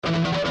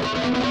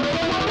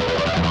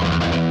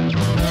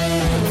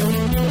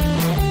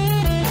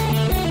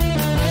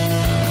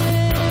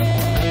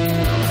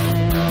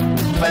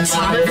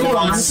Atomic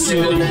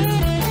Monsoon.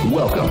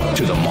 Welcome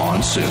to the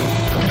Monsoon.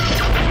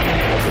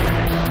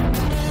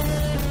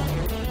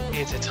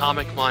 It's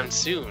Atomic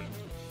Monsoon.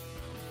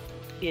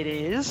 It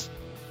is.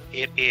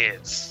 It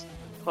is.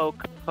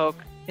 Poke,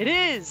 poke. It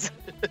is.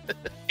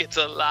 It's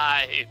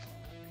alive.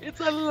 It's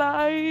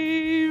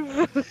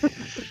alive.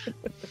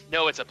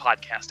 No, it's a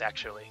podcast,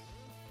 actually.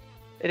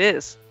 It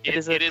is. It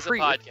is a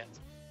podcast.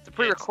 It's a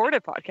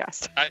pre-recorded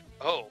podcast.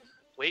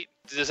 Wait.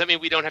 Does that mean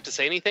we don't have to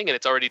say anything and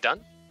it's already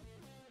done?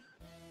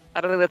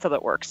 I don't think that's how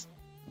that works.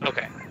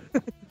 Okay.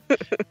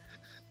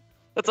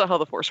 That's not how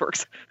the Force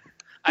works.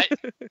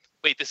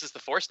 Wait, this is the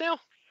Force now?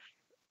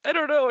 I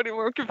don't know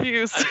anymore. I'm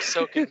confused. I'm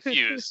so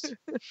confused.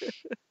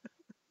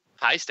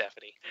 Hi,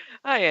 Stephanie.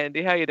 Hi,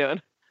 Andy. How you doing?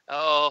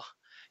 Oh,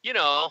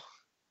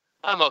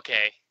 I'm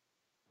okay.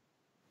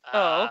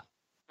 Well,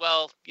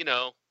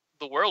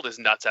 the world is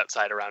nuts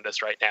outside around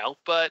us right now,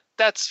 but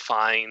that's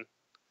fine.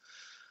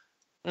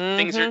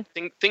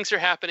 Mm-hmm. Things are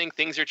happening.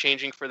 Things are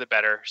changing for the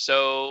better.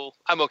 So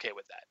I'm okay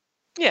with that.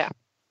 Yeah.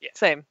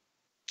 Same.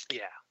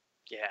 Yeah.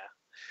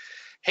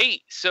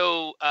 Hey,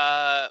 so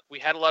we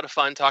had a lot of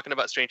fun talking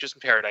about Strangers in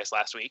Paradise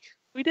last week.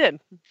 We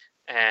did.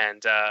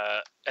 And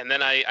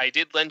then I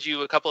did lend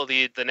you a couple of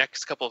the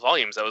next couple of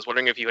volumes. I was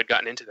wondering if you had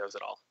gotten into those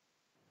at all.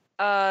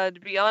 To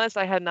be honest,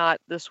 I had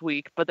not this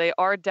week, but they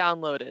are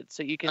downloaded,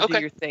 so you can do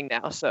your thing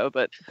now. So,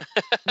 but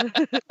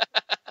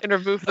and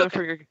remove them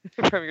from your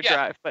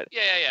drive. But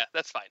yeah,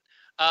 that's fine.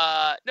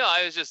 No,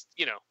 I was just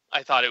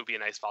I thought it would be a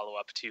nice follow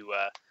up to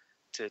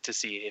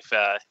see if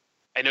I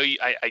know you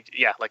I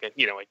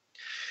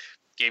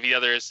gave you the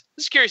others.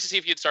 Just curious to see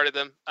if you'd started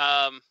them.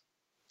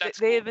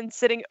 They have been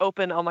sitting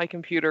open on my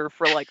computer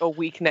for like a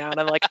week now, and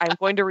I'm like, I'm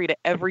going to read it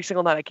every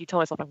single night. I keep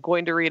telling myself I'm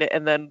going to read it,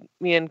 and then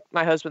me and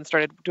my husband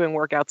started doing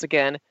workouts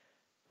again,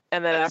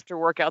 and then after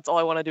workouts, all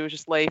I want to do is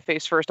just lay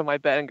face first on my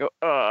bed and go,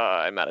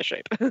 I'm out of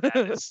shape.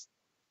 That is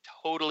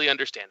totally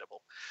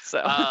understandable.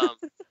 So,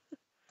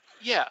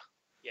 yeah.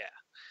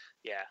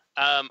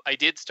 I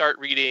did start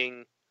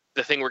reading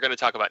the thing we're going to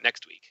talk about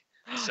next week.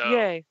 So,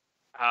 yay!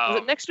 Is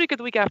it next week or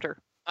the week after?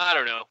 I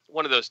don't know.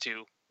 One of those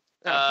two.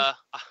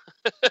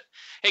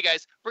 Hey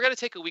guys, we're going to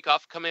take a week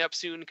off coming up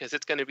soon because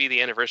it's going to be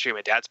the anniversary of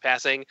my dad's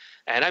passing,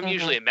 and I'm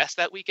usually a mess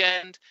that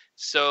weekend,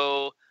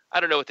 so I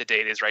don't know what the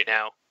date is right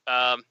now.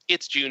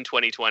 It's June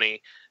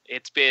 2020.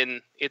 It's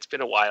been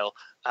a while.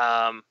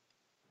 And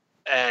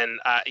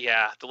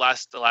the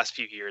last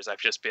few years I've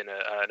just been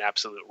an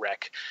absolute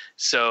wreck.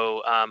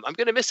 So I'm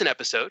going to miss an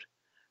episode.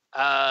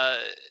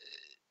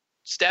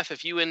 Steph,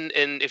 if you and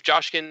if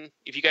Josh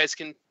if you guys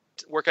can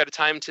work out a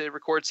time to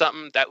record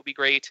something, that would be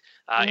great.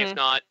 If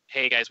not,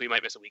 hey guys, we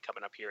might miss a week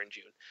coming up here in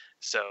June.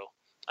 So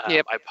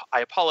I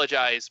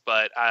apologize,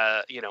 but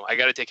I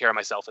got to take care of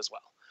myself as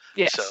well.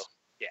 Yes. So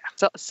yeah.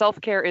 So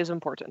self-care is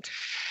important.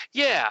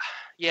 Yeah.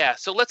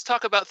 So let's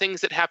talk about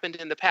things that happened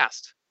in the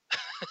past.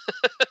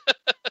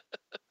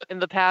 In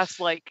the past,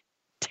 like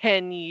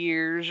 10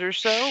 years or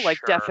so, like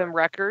Sure. Def M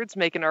Records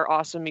making our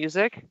awesome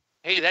music.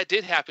 Hey, that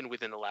did happen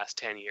within the last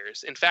 10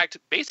 years. In fact,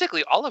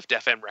 basically all of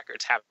Def M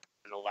Records happened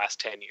in the last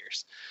 10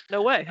 years.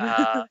 No way.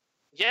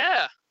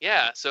 Yeah.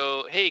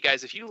 So, hey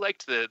guys, if you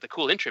liked the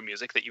cool intro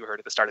music that you heard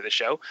at the start of the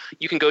show,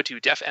 you can go to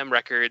Def M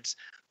Records,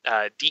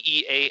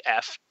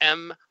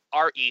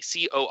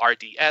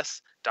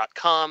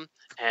 DEAFMRECORDS.com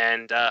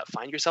and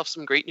find yourself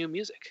some great new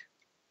music.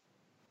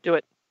 Do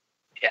it.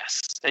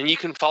 Yes, and you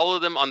can follow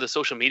them on the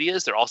social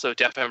medias. They're also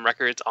Def M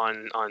Records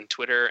on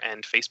Twitter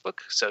and Facebook,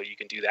 so you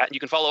can do that. And you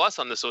can follow us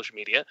on the social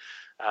media,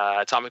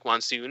 Atomic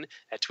Monsoon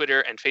at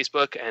Twitter and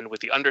Facebook, and with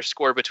the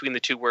underscore between the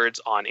two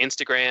words on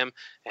Instagram.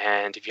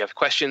 And if you have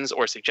questions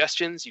or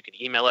suggestions, you can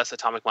email us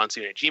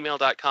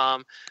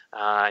atomicmonsoon@gmail.com,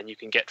 and you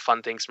can get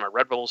fun things from our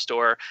Redbubble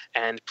store.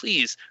 And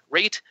please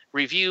rate,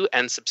 review,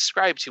 and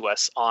subscribe to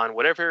us on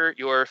whatever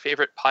your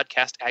favorite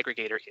podcast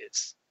aggregator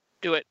is.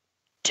 Do it.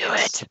 Do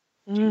it.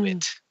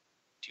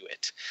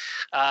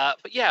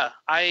 But yeah,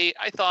 I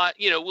thought,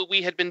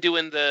 we had been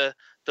doing the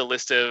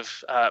list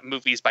of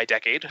movies by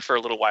decade for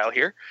a little while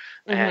here.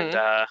 And,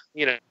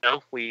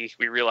 we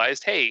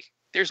realized, hey,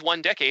 there's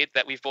one decade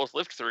that we've both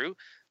lived through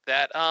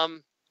that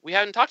we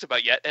haven't talked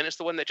about yet. And it's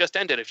the one that just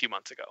ended a few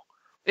months ago.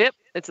 Yep.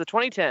 It's the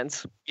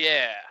 2010s.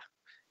 Yeah.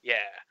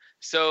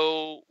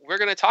 So we're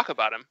going to talk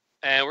about them,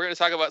 and we're going to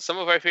talk about some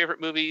of our favorite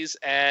movies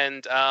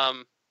and,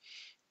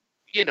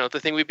 the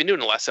thing we've been doing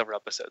the last several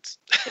episodes.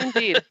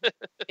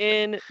 Indeed.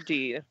 Do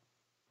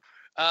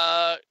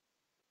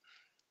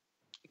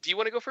you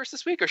want to go first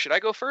this week, or should I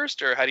go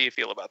first, or how do you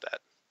feel about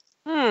that?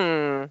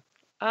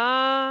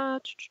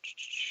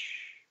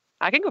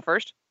 I can go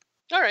first.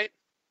 All right.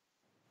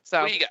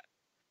 So what do you got?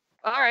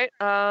 All right.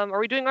 Are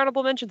we doing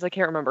honorable mentions? I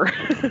can't remember.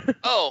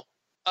 I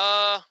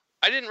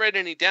didn't write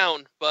any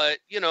down, but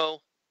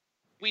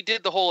we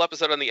did the whole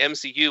episode on the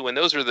MCU, and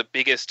those are the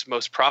biggest,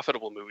 most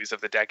profitable movies of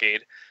the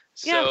decade.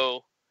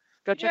 So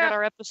go check out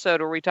our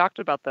episode where we talked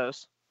about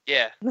those.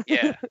 Yeah.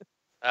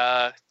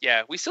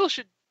 Yeah, we still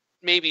should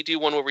maybe do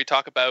one where we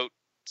talk about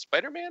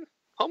Spider-Man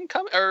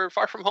Homecoming or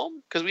Far From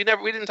Home, because we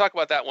didn't talk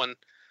about that one.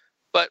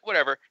 But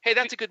whatever. Hey,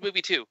 that's a good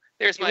movie too.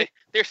 There's my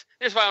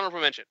honorable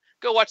mention.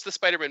 Go watch the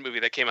Spider-Man movie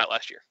that came out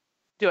last year.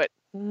 Do it.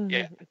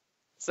 Yeah.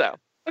 So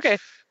okay.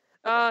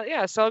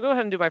 Yeah. So I'll go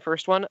ahead and do my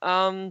first one.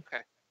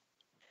 Okay.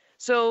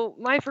 So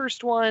my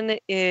first one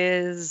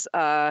is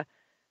it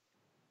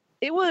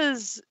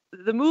was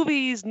the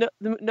movies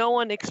no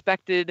one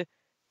expected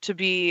to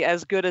be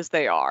as good as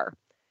they are.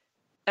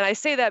 And I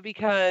say that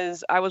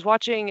because I was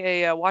watching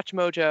a Watch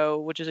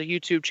Mojo, which is a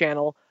YouTube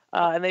channel,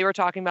 and they were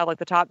talking about like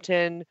the top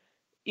 10,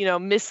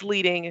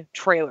 misleading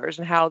trailers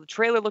and how the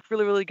trailer looked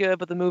really, really good,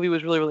 but the movie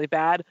was really, really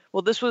bad.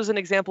 Well, this was an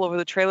example of where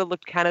the trailer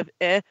looked kind of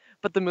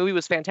but the movie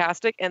was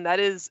fantastic, and that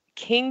is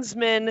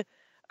Kingsman,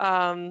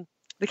 the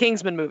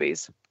Kingsman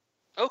movies.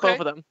 Okay. Both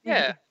of them.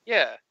 Yeah.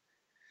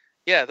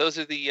 Those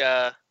are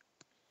the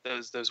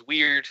those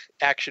weird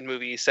action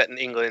movies set in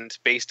England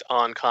based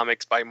on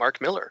comics by Mark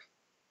Miller.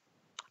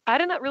 I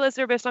did not realize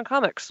they were based on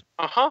comics.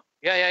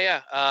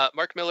 Yeah.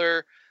 Mark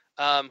Miller,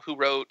 who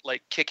wrote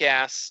like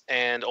Kick-Ass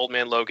and Old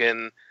Man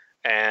Logan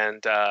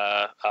and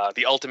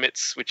The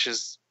Ultimates, which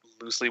is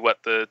loosely what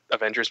the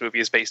Avengers movie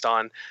is based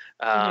on.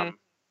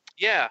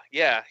 Yeah.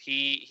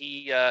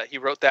 He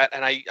wrote that,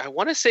 and I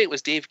want to say it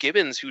was Dave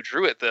Gibbons who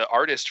drew it, the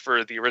artist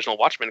for the original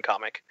Watchmen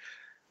comic.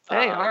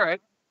 Hey, all right.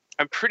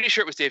 I'm pretty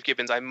sure it was Dave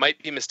Gibbons. I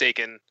might be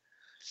mistaken.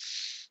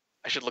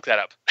 I should look that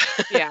up.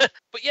 Yeah.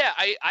 But yeah,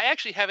 I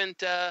actually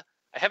haven't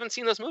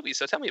seen those movies,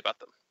 so tell me about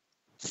them.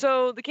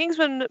 So the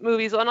Kingsman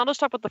movies, and I'll just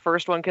talk about the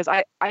first one because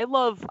I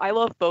love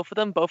both of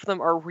them. Both of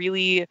them are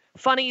really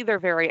funny. They're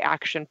very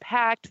action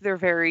packed. They're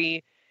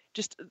very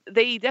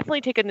they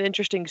definitely take an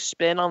interesting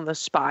spin on the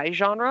spy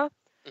genre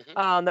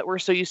that we're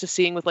so used to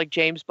seeing with like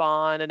James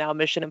Bond and now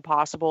Mission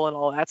Impossible and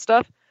all that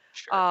stuff.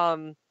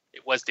 Sure.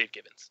 It was Dave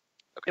Gibbons.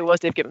 Okay. It was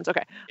Dave Gibbons.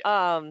 Okay.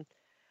 Yeah.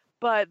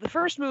 But the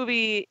first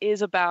movie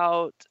is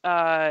about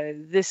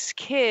this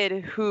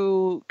kid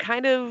who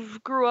kind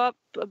of grew up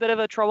a bit of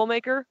a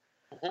troublemaker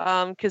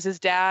because his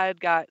dad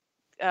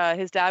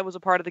was a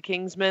part of the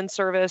Kingsman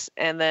service,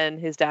 and then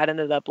his dad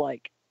ended up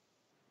like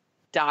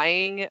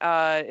dying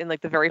in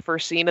like the very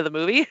first scene of the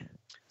movie.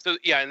 So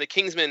yeah, and the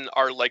Kingsmen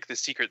are like the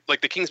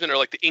Kingsmen are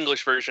like the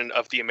English version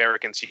of the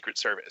American Secret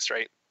Service,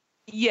 right?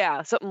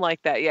 Yeah, something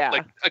like that. Yeah,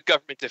 like a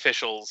government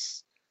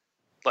officials,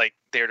 like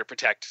there to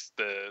protect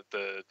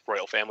the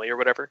royal family or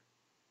whatever.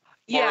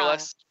 More or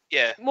less.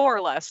 Yeah. More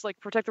or less, like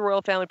protect the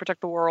royal family,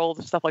 protect the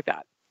world, stuff like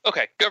that.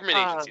 Okay, government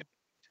agency.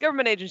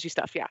 Government agency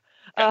stuff, yeah.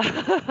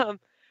 Okay.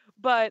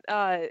 But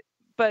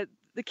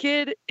the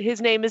kid, his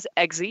name is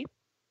Eggsy.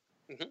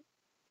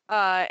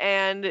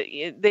 And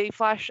they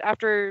flash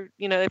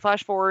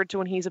forward to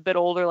when he's a bit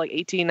older, like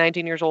 18,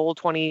 19 years old,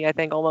 20, I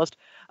think almost.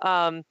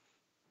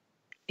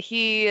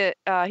 He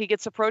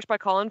gets approached by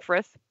Colin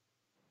Firth.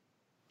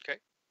 Okay.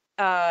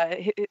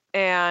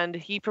 And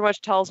he pretty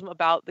much tells him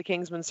about the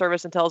Kingsman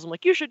service and tells him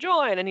like, you should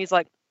join. And he's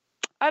like,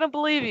 I don't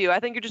believe you.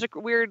 I think you're just a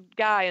weird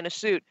guy in a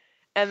suit.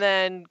 And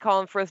then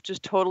Colin Firth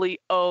just totally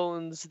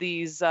owns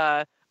these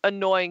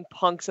annoying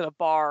punks in a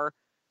bar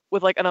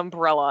with like an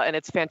umbrella, and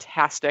it's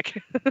fantastic.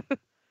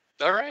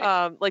 All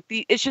right.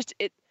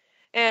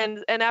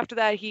 And after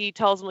that he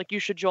tells him like you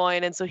should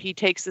join, and so he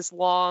takes this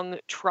long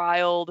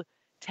trialed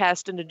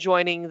test into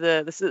joining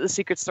the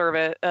Secret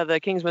Service, the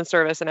Kingsman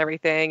service, and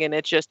everything. And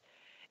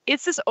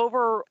it's this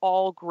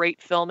overall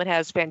great film. It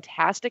has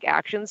fantastic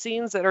action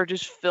scenes that are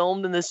just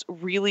filmed in this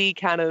really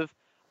kind of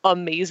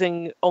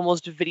amazing,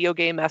 almost video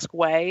game-esque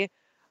way.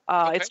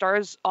 Okay. It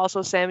stars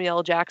also Samuel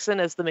L. Jackson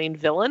as the main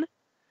villain.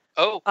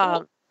 Oh,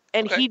 cool.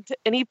 And okay.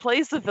 he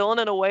plays the villain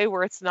in a way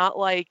where it's not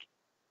like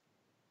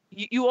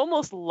you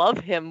almost love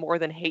him more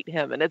than hate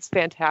him, and it's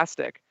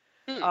fantastic.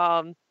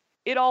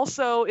 It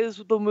also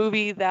is the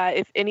movie that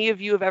if any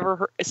of you have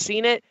ever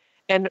seen it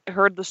and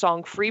heard the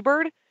song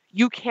Freebird,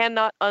 you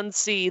cannot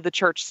unsee the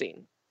church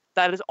scene.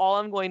 That is all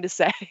I'm going to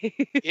say.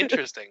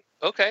 Interesting.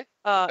 Okay.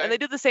 And they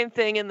did the same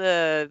thing in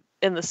the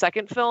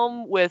second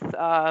film with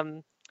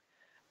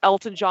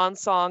Elton John's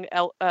song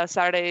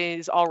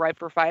 "Saturday's All Right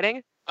for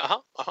Fighting."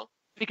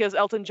 Because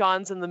Elton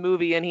John's in the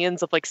movie and he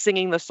ends up like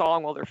singing the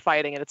song while they're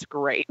fighting, and it's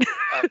great.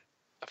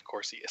 Of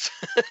course he is.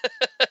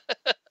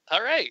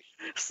 All right.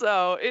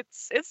 So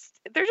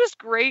they're just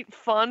great,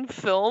 fun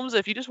films.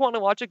 If you just want to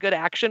watch a good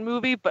action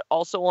movie, but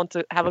also want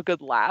to have a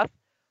good laugh,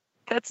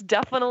 that's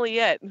definitely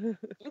it.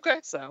 Okay.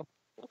 So.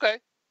 Okay.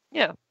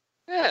 Yeah.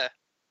 Yeah.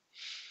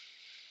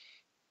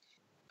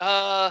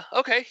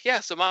 Okay. Yeah.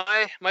 So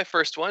my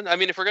first one. I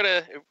mean, if we're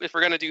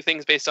gonna do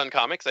things based on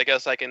comics, I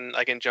guess I can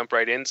jump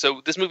right in.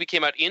 So this movie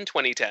came out in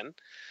 2010.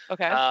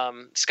 Okay.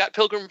 Scott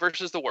Pilgrim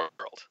versus the World.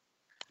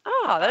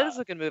 That is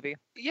a good movie.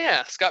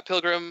 Yeah, Scott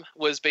Pilgrim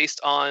was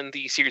based on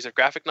the series of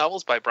graphic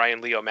novels by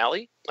Brian Lee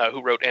O'Malley,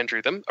 who wrote and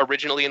drew them,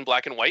 originally in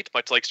black and white,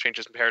 much like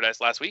Strangers in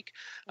Paradise last week.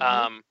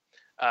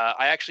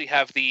 I actually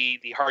have the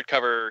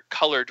hardcover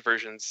colored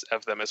versions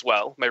of them as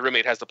well. My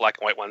roommate has the black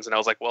and white ones, and I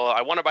was like, well,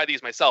 I want to buy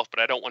these myself, but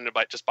I don't want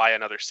to just buy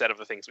another set of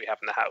the things we have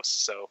in the house.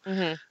 So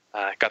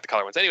got the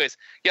color ones. Anyways,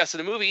 yeah, so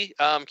the movie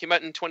came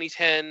out in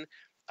 2010.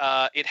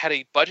 It had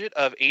a budget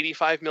of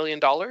 $85 million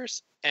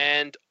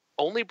and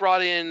only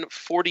brought in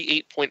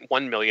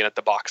 $48.1 million at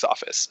the box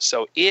office.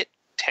 So it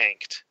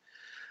tanked.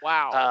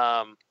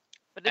 Wow.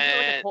 But is it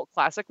like a cult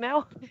classic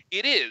now?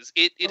 It is.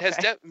 It has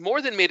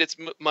more than made its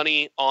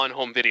money on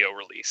home video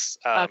release,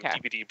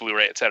 DVD,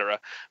 Blu-ray, etc.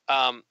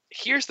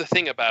 Here's the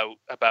thing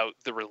about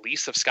the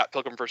release of Scott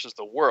Pilgrim vs.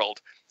 the World.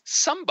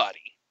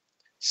 Somebody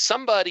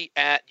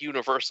at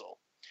Universal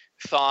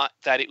thought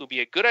that it would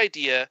be a good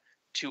idea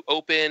to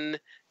open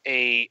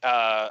a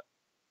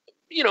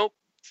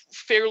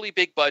fairly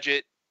big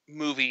budget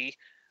movie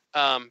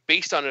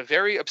based on a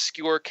very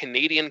obscure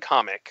Canadian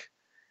comic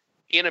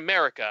in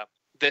America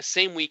the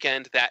same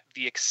weekend that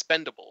The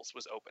Expendables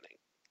was opening.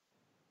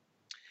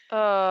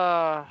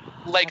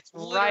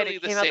 Literally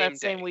it came out that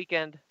same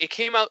weekend. It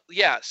came out,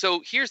 yeah.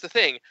 So here's the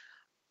thing.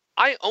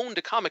 I owned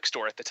a comic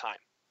store at the time,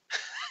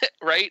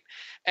 right?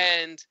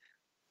 And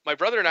my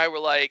brother and I were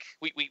like,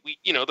 we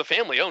the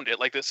family owned it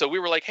like this. So we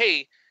were like,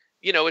 hey,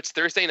 it's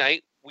Thursday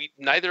night.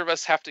 Neither of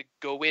us have to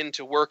go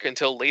into work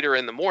until later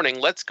in the morning.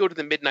 Let's go to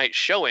the midnight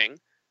showing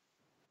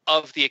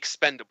of The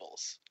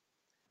Expendables.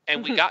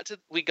 And we got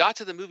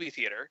to the movie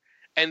theater,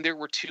 and there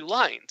were 2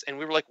 lines. And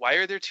we were like, why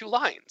are there 2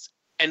 lines?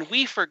 And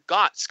we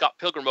forgot Scott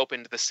Pilgrim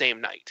opened the same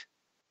night.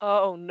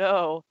 Oh,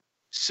 no.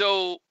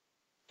 So,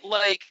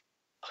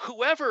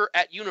 whoever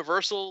at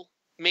Universal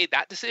made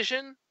that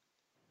decision,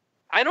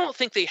 I don't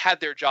think they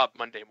had their job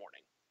Monday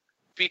morning.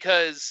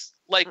 Because,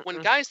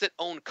 when guys that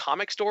own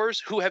comic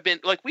stores who have been,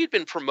 we'd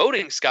been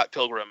promoting Scott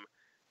Pilgrim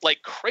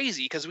like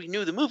crazy because we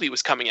knew the movie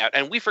was coming out,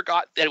 and we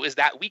forgot that it was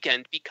that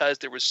weekend because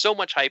there was so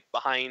much hype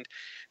behind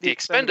The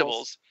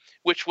Expendables,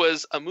 which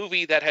was a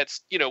movie that had,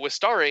 was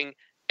starring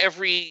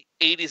every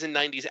 80s and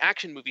 90s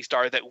action movie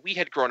star that we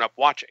had grown up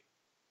watching.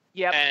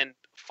 Yep. And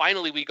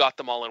finally we got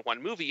them all in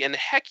one movie, and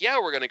heck yeah,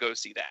 we're going to go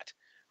see that,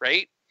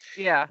 right?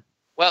 Yeah.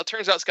 Well, it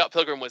turns out Scott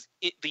Pilgrim was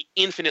the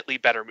infinitely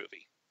better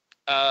movie.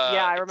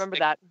 Yeah, I remember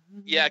that.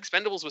 Yeah,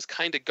 Expendables was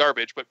kind of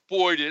garbage, but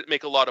boy, did it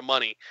make a lot of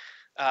money.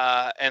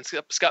 And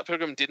Scott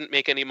Pilgrim didn't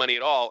make any money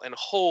at all, and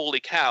holy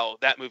cow,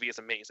 that movie is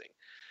amazing.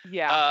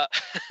 Yeah.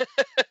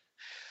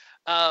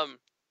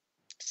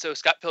 So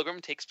Scott Pilgrim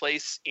takes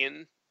place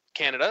in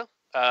Canada,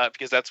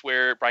 because that's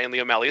where Brian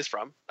Lee O'Malley is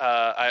from.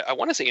 I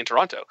want to say in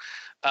Toronto.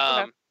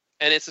 And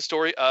it's the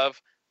story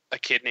of a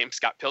kid named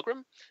Scott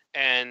Pilgrim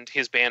and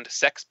his band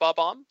Sex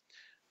Bob-omb,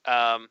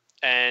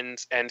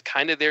 and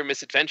kind of their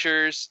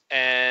misadventures.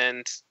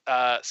 And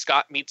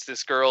Scott meets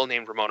this girl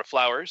named Ramona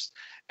Flowers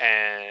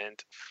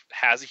and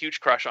has a huge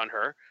crush on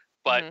her.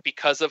 But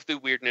because of the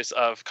weirdness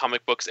of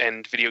comic books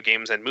and video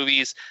games and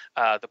movies,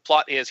 the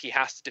plot is he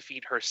has to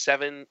defeat her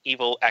 7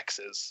 evil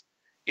exes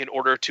in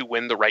order to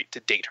win the right to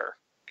date her.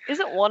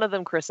 Isn't one of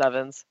them Chris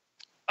Evans?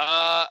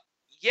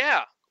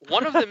 Yeah.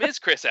 One of them is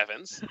Chris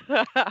Evans.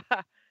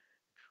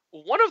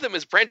 One of them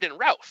is Brandon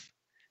Routh.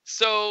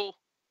 So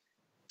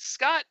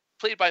Scott,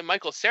 played by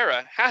Michael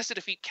Cera, has to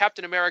defeat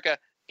Captain America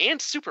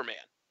and Superman.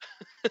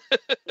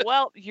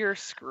 Well, you're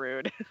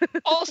screwed.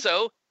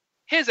 Also,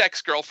 his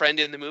ex-girlfriend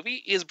in the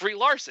movie is Brie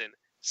Larson.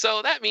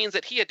 So that means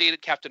that he had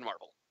dated Captain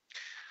Marvel.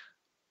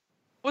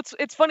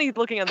 It's funny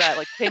looking at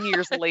that 10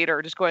 years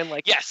later, just going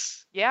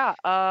yes. Yeah,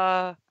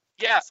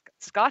 yeah.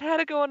 Scott had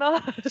it going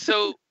on.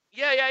 So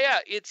yeah.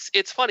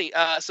 It's funny.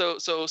 So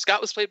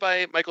Scott was played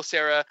by Michael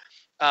Cera.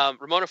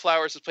 Ramona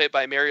Flowers was played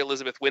by Mary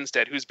Elizabeth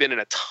Winstead, who's been in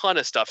a ton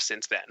of stuff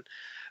since then.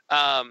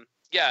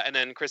 And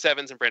then Chris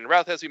Evans and Brandon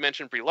Routh, as we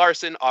mentioned, Brie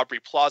Larson, Aubrey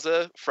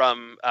Plaza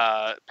from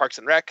Parks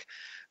and Rec,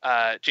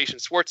 Jason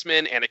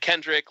Schwartzman, Anna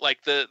Kendrick.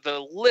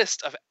 The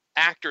list of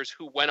actors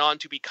who went on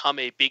to become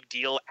a big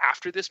deal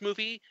after this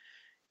movie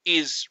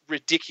is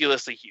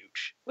ridiculously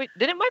huge. Wait,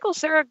 didn't Michael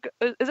Cera?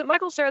 Is it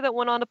Michael Cera that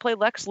went on to play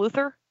Lex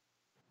Luthor?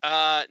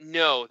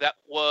 No, that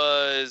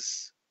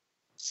was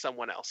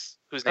someone else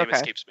whose name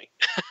escapes me.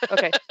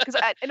 Okay, because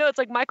I know it's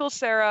Michael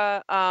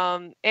Cera,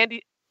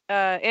 Andy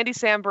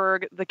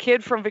Samberg, the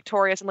kid from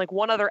Victorious, and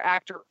one other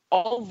actor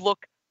all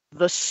look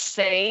the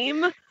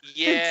same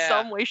in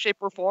some way, shape,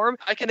 or form.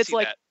 I can see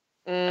that.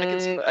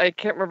 I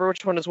can't remember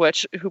which one is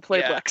which. Who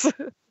played Lex?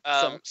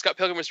 Scott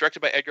Pilgrim was directed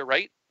by Edgar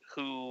Wright,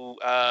 who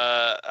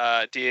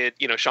did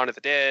Shaun of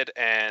the Dead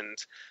and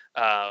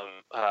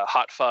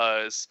Hot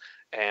Fuzz,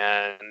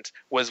 and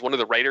was one of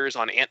the writers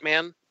on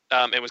Ant-Man.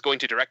 And was going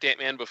to direct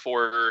Ant-Man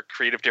before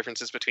creative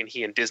differences between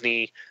he and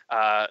Disney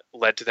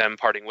led to them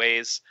parting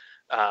ways.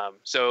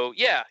 So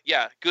yeah,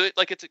 good.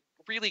 It's a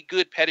really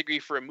good pedigree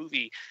for a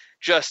movie.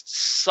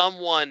 Just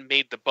someone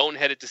made the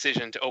boneheaded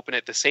decision to open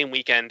it the same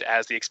weekend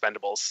as The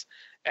Expendables,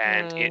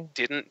 and it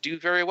didn't do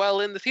very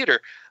well in the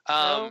theater.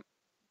 No.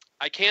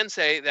 I can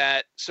say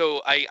that.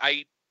 So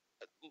I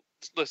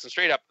listen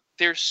straight up.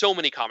 There's so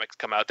many comics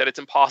come out that it's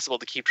impossible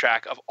to keep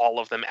track of all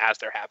of them as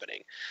they're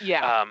happening.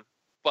 Yeah.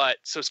 But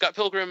so Scott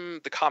Pilgrim,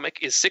 the comic,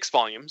 is 6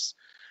 volumes.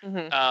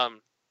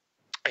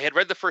 I had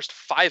read the first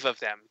 5 of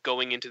them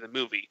going into the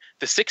movie.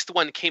 The 6th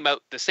one came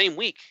out the same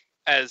week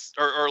as,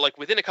 or like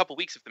within a couple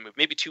weeks of the movie,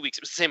 maybe 2 weeks.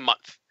 It was the same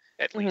month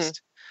at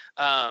least.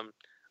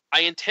 I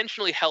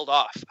intentionally held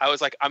off. I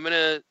was like, I'm going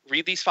to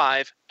read these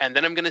 5 and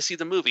then I'm going to see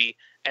the movie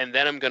and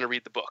then I'm going to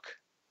read the book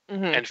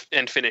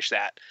and finish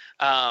that.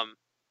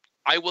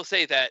 I will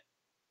say that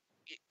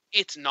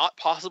it's not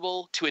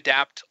possible to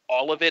adapt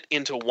all of it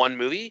into one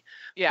movie,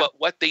 but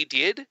what they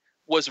did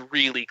was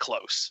really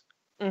close.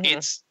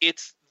 It's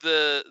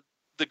the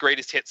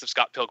greatest hits of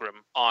Scott Pilgrim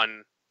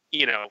on,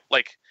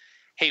 like,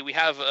 hey, we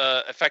have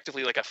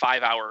effectively like a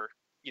 5-hour,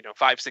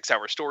 5-6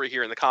 hour story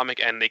here in the comic,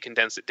 and they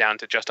condense it down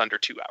to just under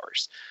 2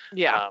 hours.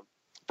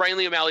 Brian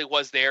Lee O'Malley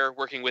was there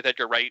working with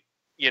Edgar Wright,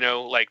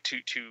 like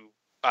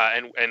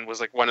and was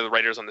like one of the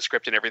writers on the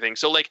script and everything.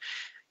 So like,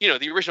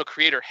 the original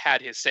creator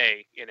had his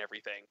say in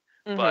everything.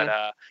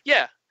 But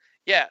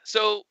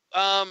so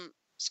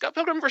Scott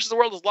Pilgrim versus the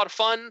World was a lot of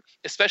fun,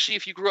 especially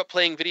if you grew up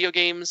playing video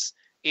games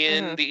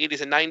in the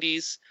 80s and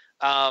 90s.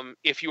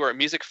 If you are a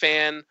music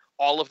fan,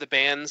 all of the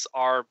bands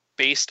are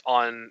based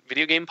on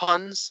video game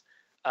puns.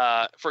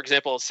 For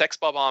example, Sex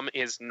Bob-omb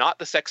is not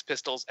the Sex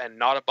Pistols and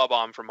not a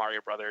Bob-omb from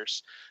Mario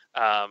Brothers.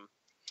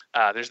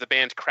 There's the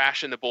band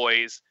Crash and the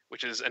Boys,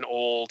 which is an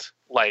old,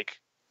 like,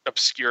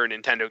 obscure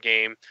Nintendo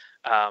game.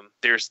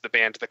 There's the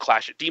band The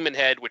Clash at Demon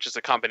Head, which is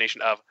a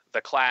combination of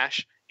The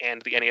Clash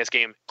and the NES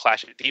game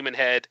Clash at Demon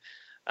Head.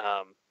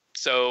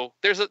 So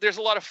there's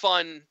a lot of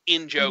fun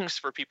in jokes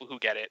for people who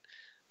get it.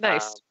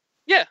 Nice.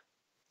 Yeah.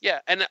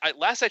 And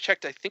last I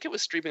checked, I think it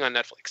was streaming on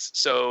Netflix,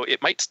 so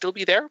it might still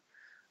be there.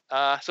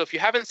 So if you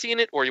haven't seen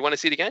it or you want to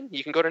see it again,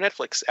 you can go to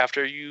Netflix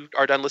after you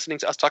are done listening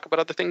to us talk about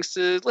other things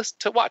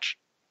to watch.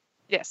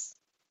 Yes.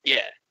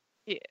 Yeah.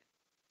 All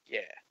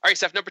right,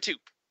 Steph, number 2.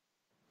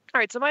 All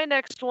right, so my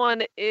next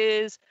one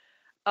is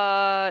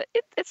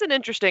it's an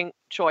interesting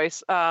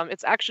choice.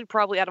 It's actually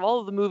probably, out of all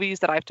of the movies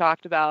that I've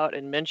talked about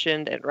and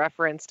mentioned and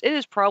referenced, it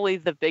is probably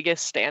the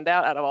biggest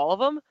standout out of all of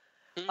them.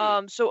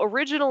 So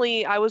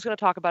originally I was going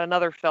to talk about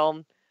another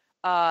film,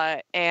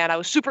 and I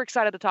was super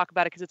excited to talk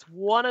about it because it's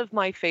one of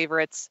my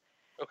favorites.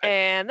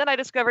 And then I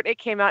discovered it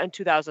came out in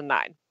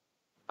 2009.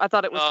 I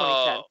thought it was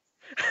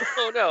 2010.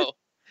 Oh no.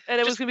 And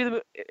it was going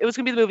to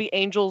be the movie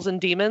Angels and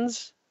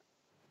Demons.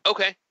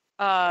 Okay.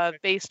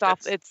 Based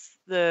off, that's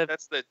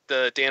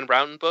the Dan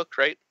Brown book,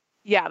 right?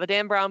 Yeah, the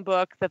Dan Brown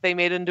book that they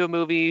made into a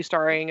movie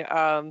starring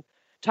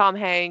Tom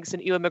Hanks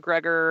and Ewan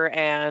McGregor,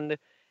 and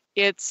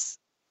it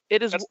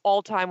is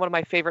all time one of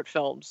my favorite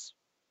films.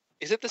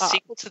 Is it the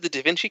sequel to the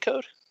Da Vinci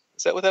Code?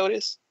 Is that what that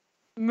is?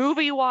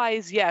 Movie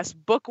wise, yes.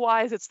 Book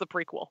wise, it's the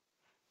prequel.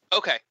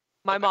 Okay.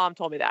 My mom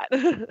told me that.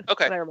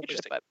 Okay. I remember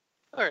Interesting. it,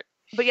 all right.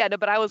 But yeah, no,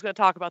 but I was going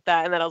to talk about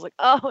that, and then I was like,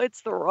 oh,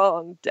 it's the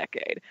wrong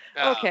decade.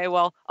 Okay,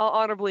 well, I'll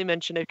honorably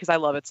mention it because I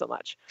love it so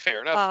much.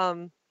 Fair enough.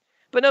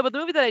 But the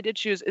movie that I did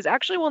choose is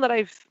actually one that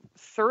I've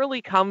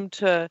thoroughly come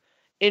to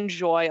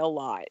enjoy a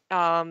lot.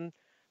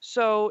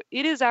 So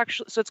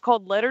it's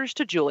called Letters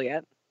to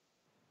Juliet.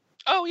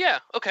 Oh, yeah.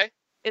 Okay.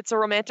 It's a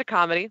romantic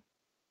comedy.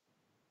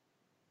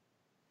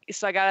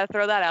 So I got to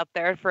throw that out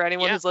there for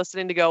anyone who's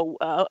listening to go,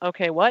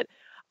 okay, what?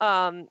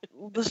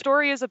 The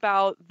story is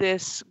about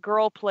this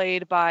girl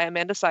played by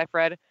Amanda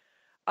Seyfried,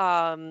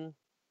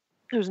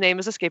 whose name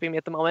is escaping me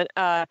at the moment.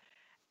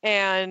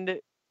 And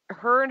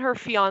her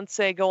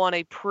fiance go on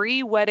a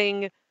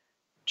pre-wedding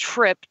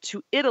trip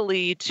to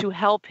Italy to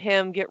help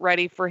him get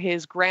ready for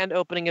his grand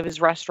opening of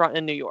his restaurant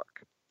in New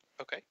York.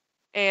 Okay.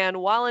 And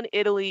while in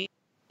Italy,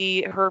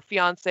 her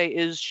fiance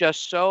is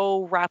just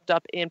so wrapped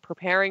up in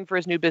preparing for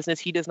his new business,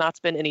 he does not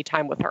spend any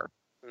time with her.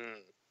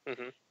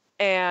 Mm-hmm.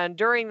 And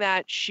during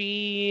that,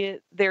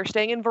 they're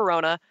staying in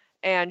Verona,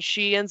 and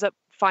she ends up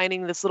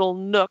finding this little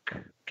nook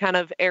kind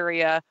of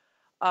area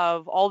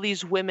of all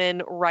these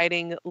women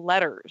writing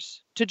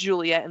letters to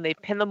Juliet, and they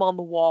pin them on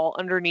the wall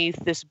underneath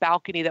this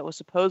balcony that was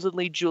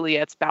supposedly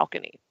Juliet's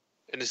balcony.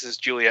 And this is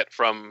Juliet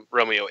from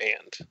Romeo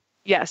and?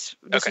 Yes,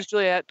 this is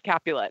Juliet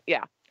Capulet,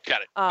 yeah.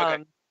 Got it,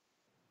 okay.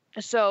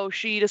 So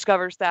she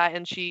discovers that,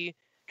 and she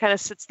kind of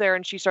sits there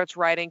and she starts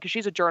writing, because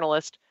she's a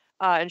journalist,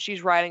 and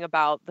she's writing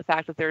about the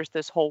fact that there's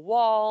this whole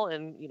wall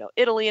and,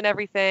 Italy and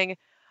everything.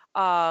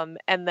 And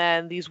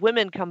then these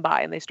women come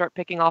by and they start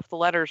picking off the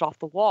letters off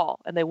the wall,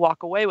 and they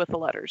walk away with the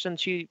letters, and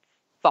she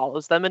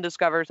follows them and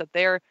discovers that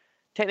they're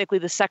technically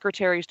the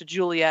secretaries to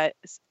Juliet,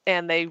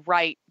 and they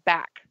write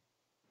back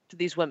to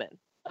these women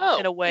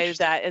in a way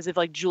that as if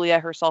like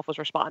Juliet herself was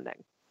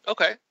responding.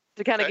 Okay.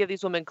 To kind of give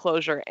these women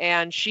closure.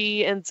 And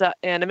she ends up,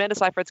 and Amanda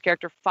Seyfried's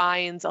character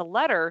finds a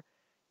letter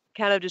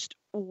kind of just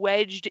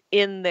wedged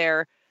in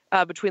there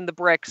between the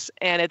bricks.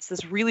 And it's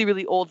this really,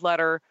 really old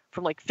letter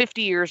from like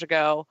 50 years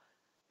ago.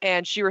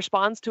 And she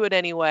responds to it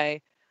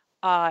anyway.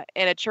 And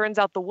it turns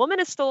out the woman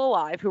is still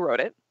alive who wrote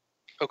it.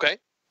 Okay.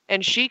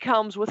 And she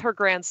comes with her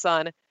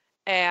grandson.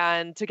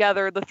 And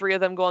together, the three of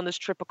them go on this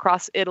trip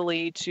across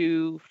Italy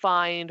to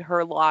find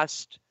her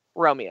lost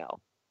Romeo.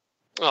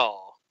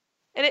 Oh.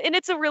 And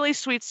it's a really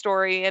sweet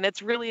story, and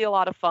it's really a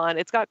lot of fun.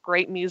 It's got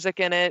great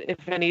music in it.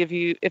 If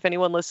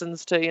anyone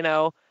listens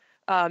to,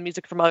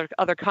 music from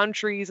other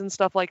countries and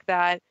stuff like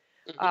that.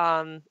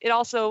 It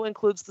also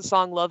includes the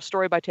song "Love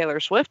Story" by Taylor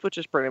Swift, which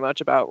is pretty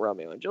much about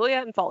Romeo and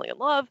Juliet and falling in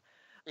love.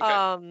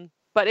 Okay.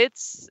 But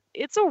it's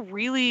a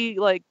really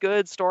like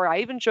good story. I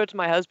even showed it to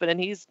my husband, and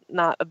he's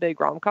not a big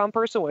rom-com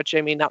person, which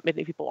I mean, not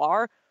many people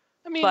are.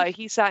 I mean, but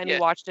he sat and he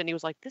watched it, and he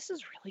was like, "This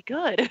is really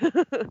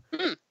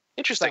good."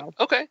 Interesting.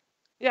 So, okay.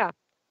 Yeah.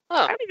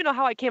 Huh. I don't even know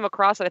how I came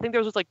across it. I think there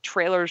was just like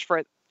trailers for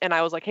it, and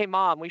I was like, "Hey,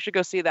 Mom, we should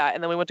go see that."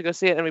 And then we went to go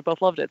see it, and we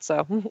both loved it.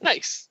 So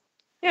nice.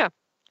 Yeah.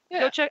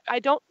 Go check. I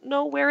don't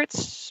know where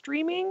it's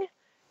streaming.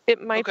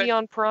 It might be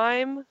on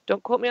Prime.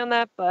 Don't quote me on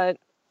that, but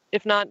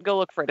if not, go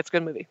look for it. It's a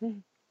good movie.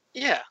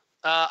 Yeah.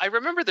 I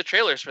remember the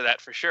trailers for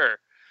that for sure.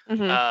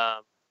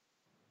 Mm-hmm.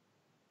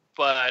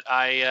 But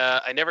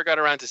I never got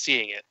around to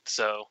seeing it.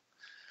 So.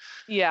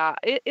 Yeah,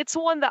 it's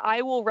one that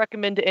I will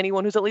recommend to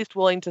anyone who's at least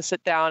willing to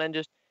sit down and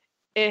just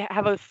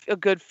have a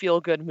good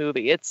feel-good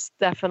movie. It's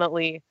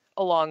definitely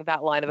along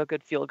that line of a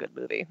good feel-good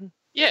movie.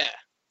 Yeah.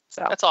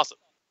 So that's awesome.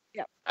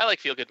 Yeah. I like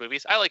feel-good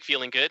movies. I like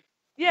feeling good.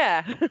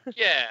 Yeah.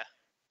 Yeah.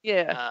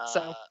 Yeah.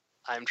 So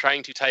I'm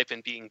trying to type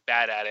and being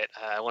bad at it.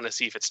 I want to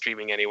see if it's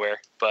streaming anywhere,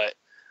 but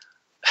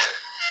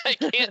I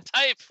can't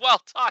type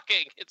while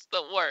talking. It's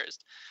the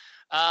worst.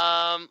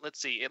 Let's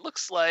see. It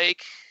looks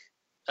like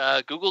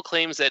Google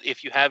claims that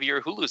if you have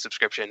your Hulu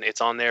subscription,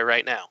 it's on there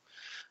right now.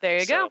 There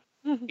you go.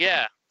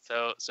 Yeah.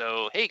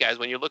 So hey guys,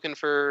 when you're looking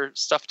for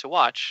stuff to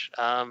watch,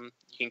 you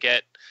can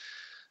get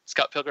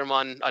Scott Pilgrim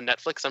on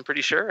Netflix, I'm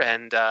pretty sure,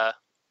 and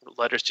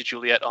Letters to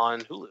Juliet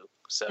on Hulu.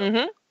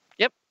 So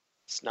Yep.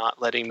 It's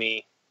not letting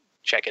me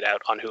check it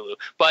out on Hulu.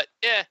 But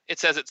yeah, it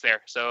says it's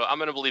there. So I'm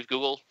gonna believe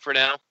Google for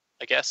now,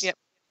 I guess. Yep.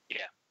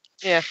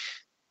 Yeah.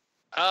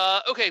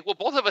 Okay, well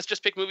both of us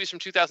just picked movies from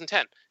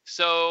 2010.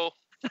 So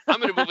I'm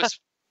gonna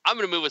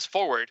move us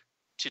forward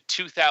to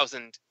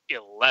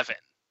 2011.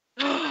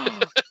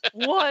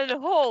 One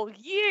whole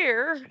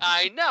year.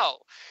 I know.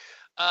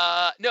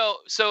 No,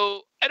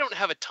 so I don't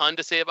have a ton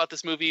to say about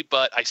this movie,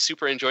 but I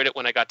super enjoyed it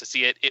when I got to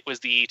see it. It was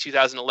the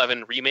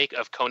 2011 remake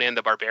of Conan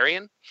the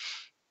Barbarian.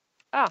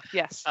 Ah,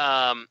 yes.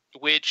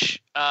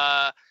 Which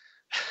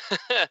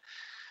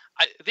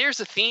there's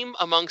a theme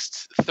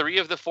amongst 3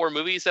 of the 4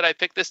 movies that I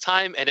picked this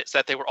time, and it's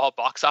that they were all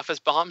box office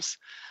bombs.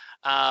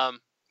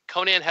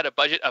 Conan had a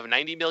budget of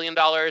 $90 million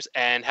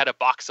and had a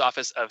box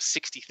office of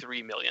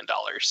 $63 million,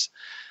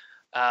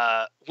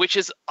 which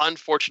is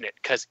unfortunate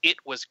because it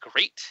was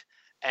great.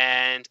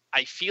 And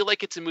I feel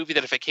like it's a movie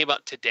that if it came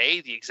out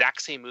today, the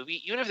exact same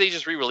movie, even if they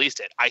just re-released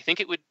it, I think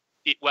it would,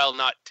 well,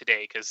 not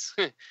today because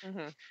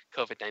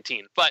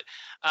COVID-19, but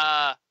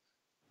I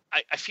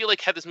feel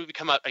like had this movie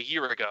come out a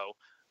year ago,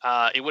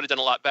 it would have done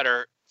a lot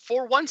better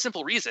for one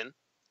simple reason.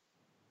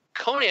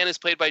 Conan is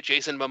played by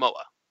Jason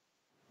Momoa.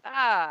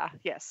 Ah,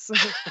 yes.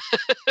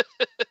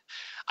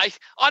 I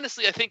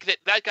think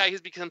that guy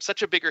has become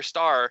such a bigger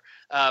star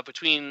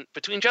between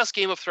just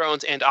Game of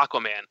Thrones and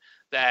Aquaman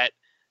that,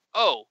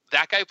 oh,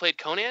 that guy played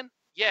Conan?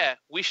 Yeah,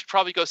 we should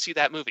probably go see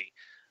that movie.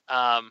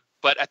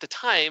 But at the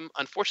time,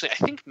 unfortunately,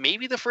 I think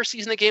maybe the first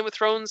season of Game of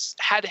Thrones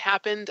had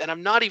happened, and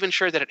I'm not even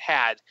sure that it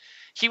had.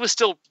 He was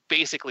still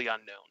basically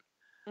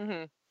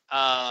unknown.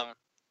 I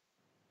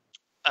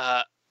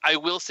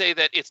will say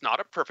that it's not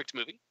a perfect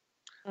movie.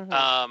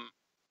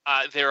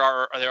 There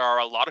are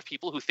a lot of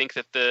people who think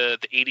that the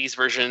 80s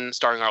version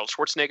starring Arnold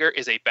Schwarzenegger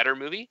is a better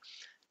movie,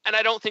 and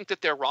I don't think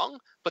that they're wrong,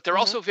 but they're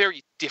also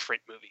very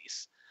different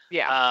movies.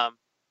 Yeah.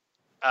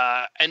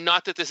 And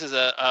not that this is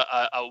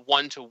a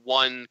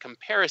one-to-one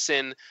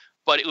comparison,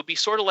 but it would be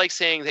sort of like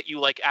saying that you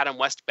like Adam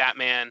West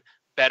Batman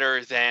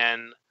better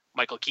than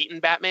Michael Keaton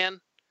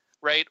Batman,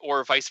 right?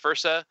 Or vice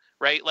versa,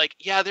 right? Like,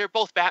 yeah, they're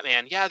both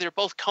Batman. Yeah, they're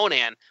both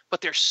Conan, but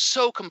they're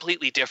so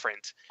completely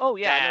different. Oh,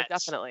 yeah, no,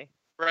 definitely.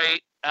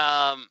 Right?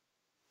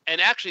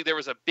 And actually, there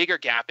was a bigger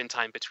gap in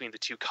time between the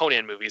 2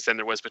 Conan movies than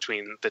there was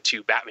between the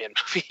 2 Batman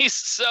movies.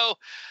 So,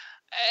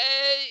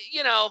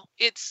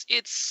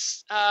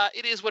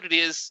 it is what it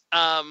is.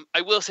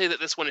 I will say that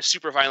this one is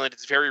super violent.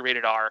 It's very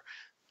rated R.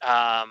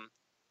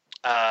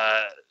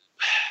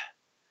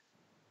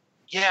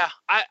 Yeah,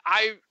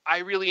 I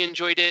really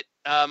enjoyed it.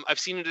 I've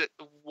seen it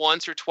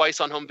once or twice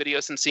on home video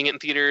since seeing it in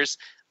theaters.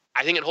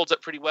 I think it holds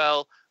up pretty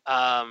well.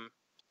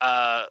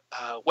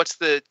 What's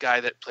the guy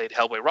that played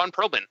Hellboy? Ron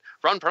Perlman.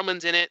 Ron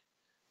Perlman's in it.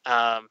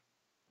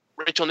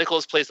 Rachel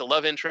Nichols plays the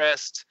love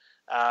interest.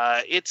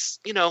 It's,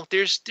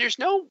 there's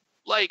no,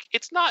 like,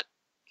 it's not,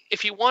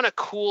 if you want a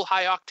cool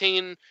high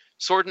octane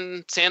sword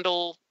and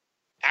sandal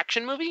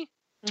action movie,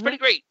 it's pretty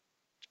great.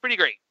 It's pretty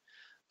great.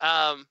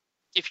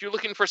 If you're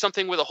looking for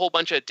something with a whole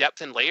bunch of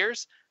depth and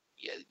layers,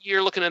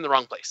 you're looking in the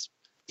wrong place.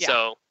 Yeah.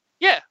 So,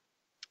 yeah.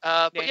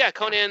 But yeah,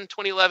 Conan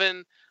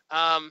 2011,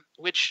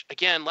 which,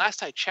 again,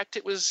 last I checked,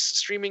 it was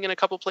streaming in a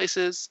couple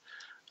places.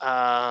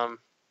 Let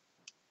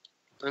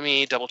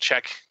me double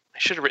check. I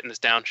should have written this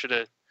down.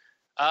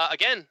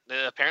 Again,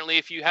 apparently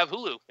if you have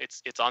Hulu,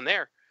 it's on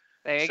there.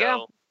 There you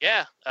go.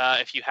 Yeah.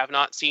 If you have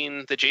not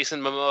seen the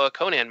Jason Momoa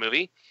Conan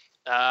movie,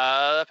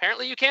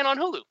 apparently you can on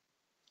Hulu.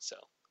 So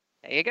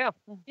there you go.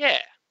 Yeah.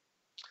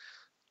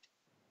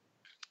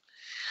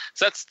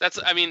 So that's.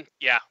 I mean,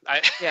 yeah.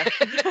 Yeah.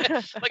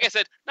 Like I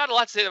said, not a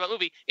lot to say about the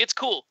movie. It's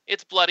cool.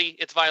 It's bloody.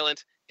 It's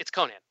violent. It's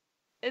Conan.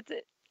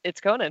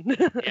 It's Conan.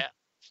 Yeah.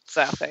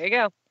 So there you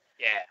go.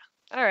 Yeah.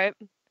 All right.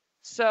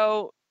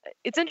 So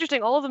it's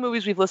interesting. All of the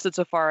movies we've listed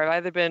so far have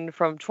either been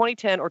from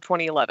 2010 or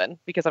 2011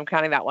 because I'm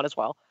counting that one as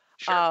well.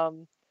 Sure.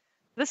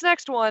 This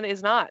next one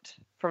is not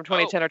from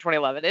 2010 or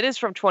 2011. It is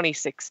from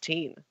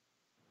 2016.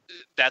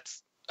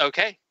 That's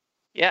okay.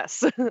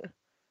 Yes.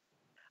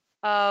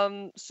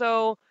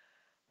 So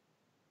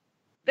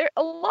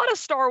a lot of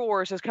Star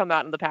Wars has come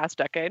out in the past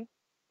decade.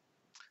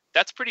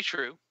 That's pretty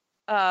true.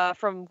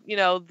 From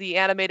the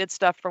animated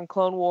stuff from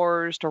Clone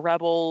Wars to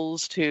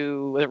Rebels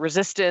to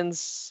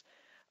Resistance,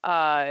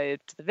 to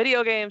the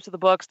video games to the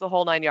books, the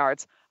whole 9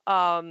 yards.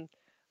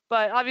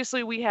 But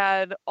obviously we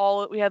had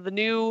the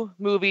new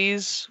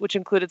movies, which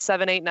included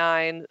 7, 8,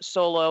 9,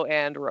 Solo,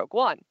 and Rogue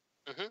One.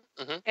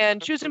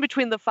 And choosing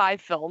between the 5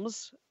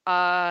 films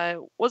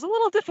was a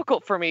little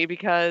difficult for me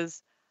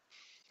because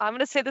I'm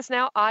going to say this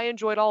now, I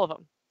enjoyed all of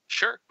them.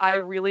 Sure. I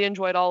really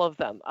enjoyed all of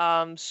them.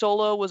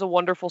 Solo was a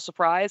wonderful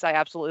surprise. I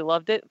absolutely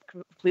loved it.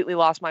 Completely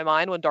lost my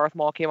mind when Darth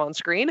Maul came on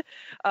screen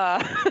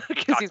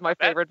because he's my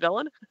favorite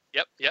villain.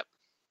 Yep.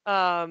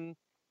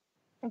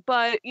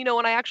 But,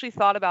 when I actually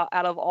thought about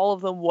out of all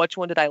of them, which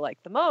one did I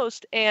like the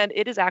most? And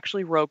it is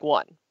actually Rogue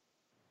One.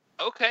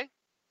 Okay.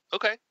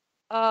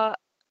 It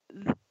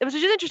was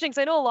just interesting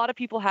because I know a lot of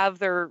people have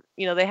their,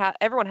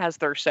 everyone has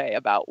their say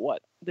about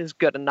what is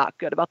good and not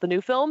good about the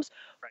new films.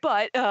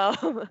 Right.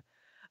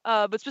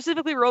 But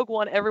specifically Rogue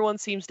One, everyone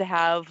seems to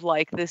have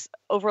like this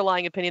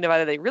overlying opinion of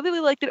either they really,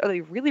 really liked it or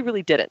they really,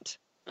 really didn't.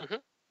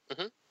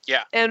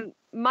 Yeah. And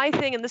my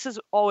thing, and this has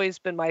always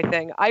been my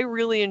thing, I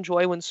really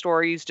enjoy when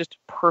stories just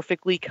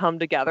perfectly come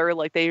together.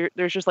 Like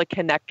there's just like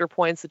connector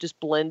points that just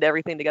blend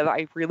everything together.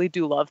 I really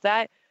do love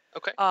that.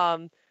 Okay.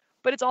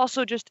 But it's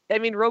also just,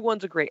 Rogue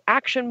One's a great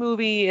action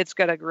movie. It's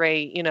got a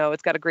great,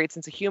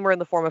 sense of humor in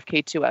the form of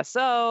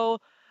K2SO,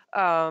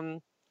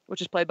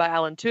 which is played by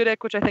Alan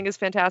Tudyk, which I think is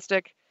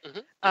fantastic.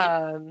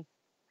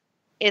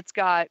 It's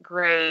got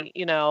great,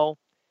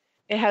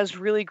 it has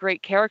really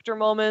great character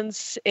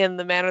moments in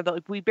the manner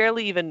that we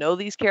barely even know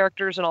these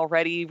characters and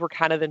already we're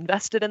kind of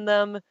invested in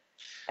them.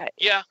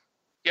 Yeah,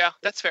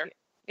 that's fair.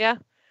 Yeah.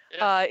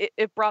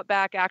 It brought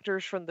back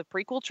actors from the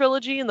prequel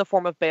trilogy in the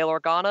form of Bail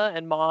Organa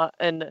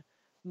and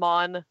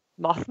Mon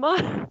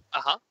Mothma.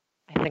 I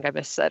think I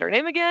missaid her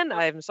name again.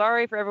 I'm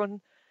sorry for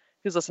everyone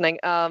who's listening.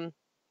 They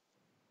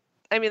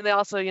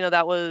also,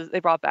 they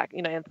brought back,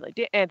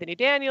 Anthony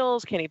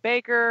Daniels, Kenny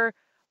Baker,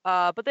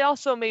 but they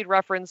also made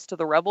reference to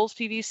the Rebels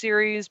TV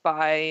series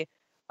by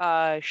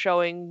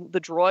showing the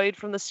droid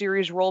from the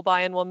series roll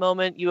by in one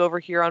moment. You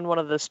overhear on one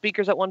of the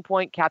speakers at one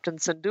point, Captain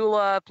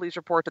Syndulla, please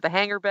report to the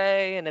hangar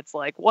bay, and it's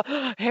like, what?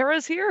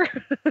 Hera's here?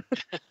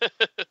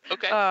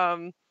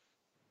 Okay.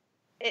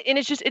 And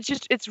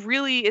it's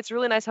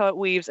really nice how it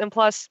weaves, and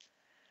plus,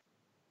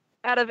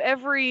 out of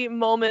every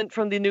moment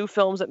from the new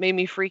films that made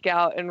me freak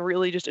out and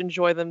really just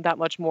enjoy them that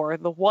much more,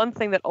 the one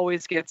thing that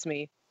always gets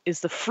me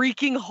is the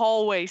freaking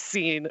hallway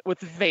scene with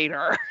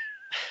Vader.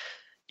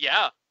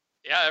 Yeah,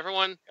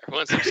 everyone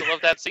seems to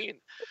love that scene.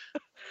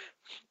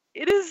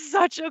 It is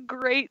such a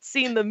great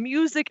scene. The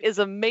music is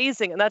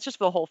amazing, and that's just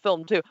for the whole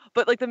film too.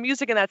 But like the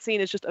music in that scene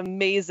is just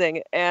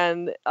amazing.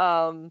 And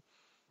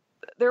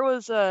there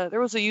was a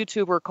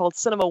YouTuber called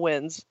Cinema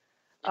Wins,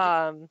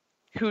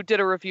 who did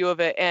a review of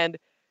it, and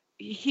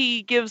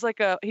he gives like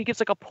a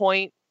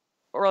point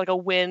or like a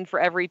win for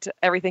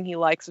everything he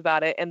likes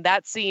about it. And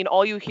that scene,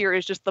 all you hear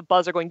is just the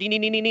buzzer going ding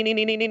ding ding ding ding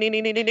ding ding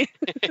ding ding ding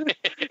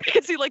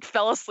because he like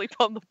fell asleep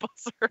on the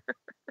buzzer.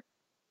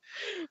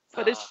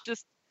 But it's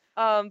just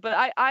but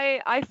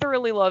I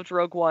thoroughly loved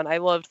Rogue One. I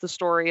loved the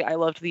story, I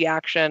loved the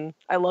action,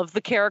 I loved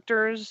the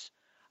characters,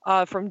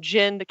 from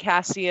Jyn to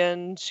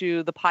Cassian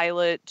to the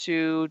pilot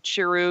to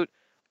Chirrut,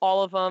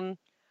 all of them.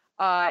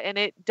 And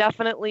it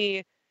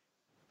definitely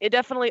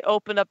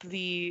opened up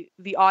the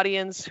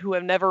audience who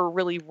have never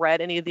really read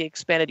any of the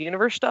expanded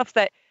universe stuff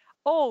that,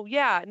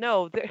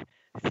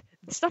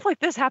 stuff like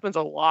this happens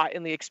a lot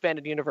in the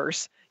expanded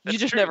universe. That's you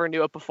just true. Never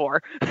knew it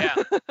before. Yeah.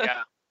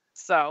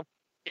 So,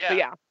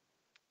 yeah.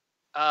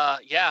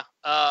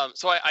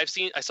 So I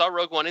saw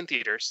Rogue One in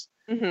theaters.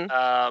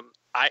 I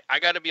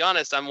got to be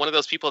honest, I'm one of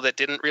those people that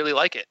didn't really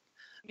like it.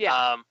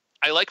 Yeah.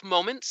 I like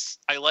moments.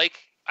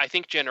 I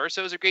think Jen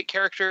Erso is a great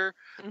character.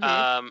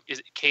 Is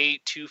it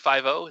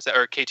K250? Is that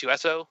or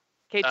K2SO?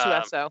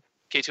 K2SO.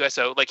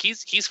 K2SO. Like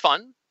he's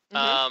fun.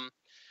 The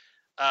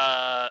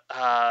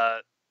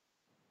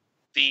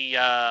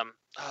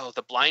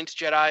blind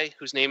Jedi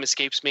whose name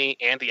escapes me,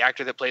 and the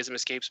actor that plays him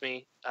escapes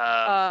me.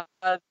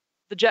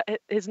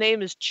 His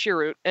name is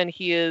Chirrut, and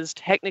he is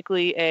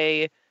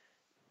technically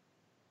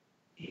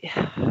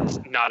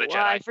not a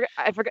Jedi.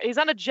 I forgot. He's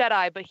not a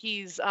Jedi, but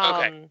he's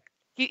okay.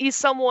 He's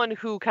someone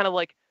who kind of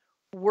like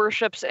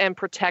worships and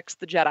protects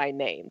the Jedi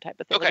name type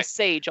of thing, okay. Like a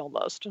sage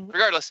almost.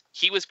 Regardless,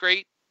 he was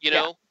great.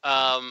 The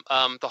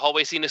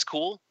hallway scene is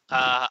cool.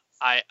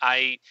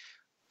 I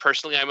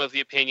personally, I'm of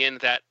the opinion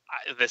that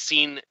the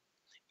scene,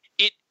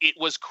 it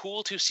was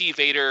cool to see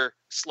Vader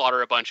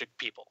slaughter a bunch of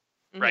people,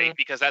 right?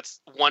 Because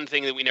that's one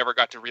thing that we never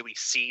got to really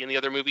see in the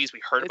other movies.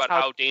 We heard about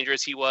how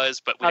dangerous he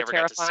was, but we never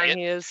got to see it.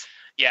 He is.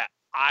 Yeah,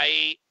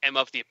 I am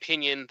of the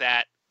opinion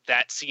that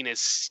that scene is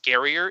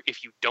scarier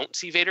if you don't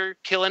see Vader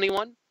kill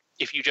anyone.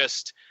 If you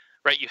just,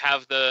 right, you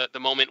have the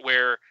moment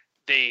where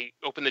they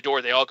open the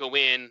door, they all go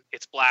in,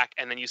 it's black,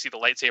 and then you see the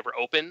lightsaber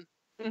open,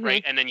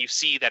 right? And then you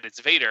see that it's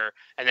Vader,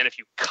 and then if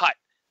you cut,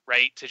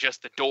 right, to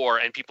just the door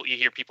and you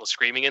hear people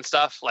screaming and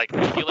stuff, like,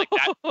 I feel like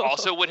that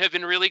also would have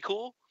been really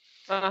cool.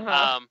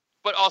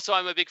 But also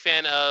I'm a big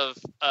fan of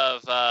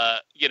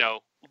you know,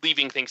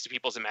 leaving things to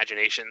people's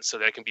imaginations so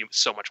that it can be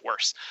so much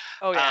worse.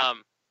 Oh yeah.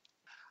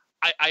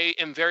 I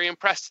am very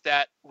impressed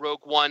that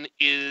Rogue One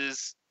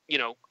is, you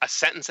know, a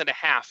sentence and a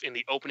half in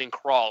the opening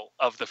crawl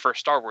of the first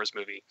Star Wars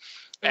movie.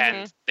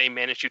 And they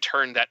managed to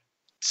turn that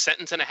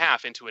sentence and a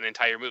half into an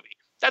entire movie.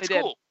 That's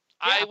cool.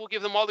 Yeah. I will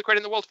give them all the credit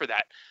in the world for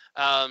that.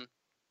 I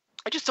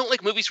just don't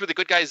like movies where the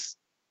good guys,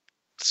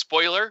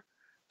 spoiler,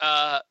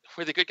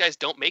 where the good guys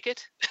don't make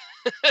it.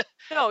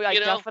 No, I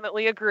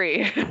definitely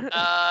agree.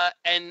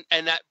 And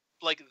that,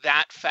 like,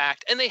 that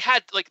fact, and they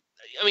had, like,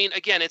 I mean,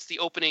 again, it's the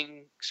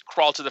opening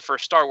crawl to the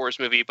first Star Wars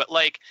movie, but,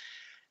 like,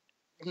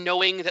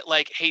 knowing that,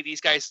 like, hey,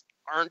 these guys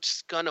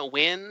aren't gonna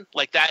win,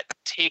 like, that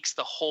takes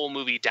the whole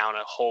movie down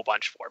a whole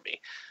bunch for me.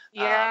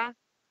 Yeah.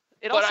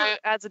 It also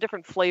adds a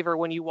different flavor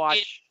when you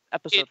watch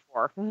episode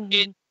 4.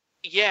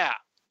 Yeah.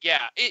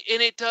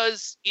 It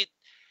does.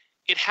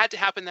 It had to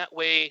happen that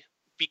way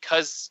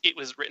because it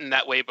was written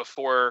that way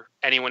before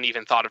anyone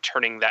even thought of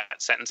turning that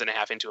sentence and a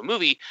half into a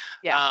movie.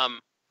 Yeah.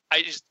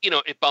 I just, you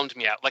know, it bummed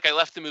me out. Like, I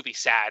left the movie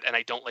sad, and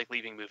I don't like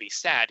leaving movies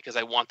sad because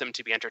I want them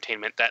to be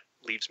entertainment that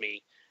leaves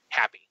me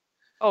happy.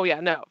 Oh yeah,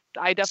 no,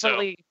 I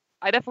definitely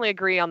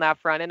agree on that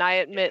front. And I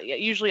admit,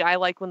 usually I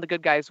like when the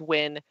good guys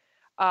win.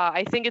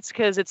 I think it's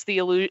because it's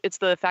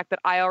the fact that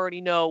I already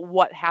know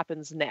what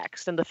happens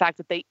next, and the fact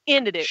that they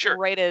ended it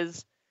right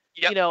as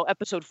you know,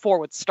 episode 4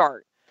 would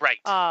start. Right.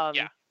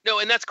 Yeah. No,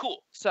 and that's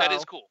cool. So that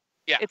is cool.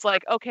 Yeah. It's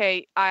like,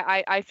 okay,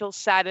 I feel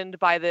saddened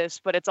by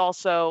this, but it's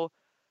also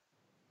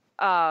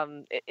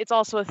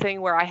a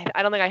thing where I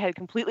don't think I had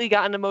completely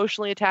gotten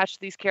emotionally attached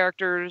to these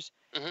characters,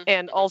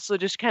 and also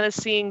just kind of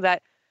seeing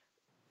that,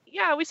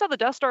 yeah, we saw the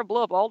Death Star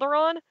blow up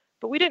Alderaan,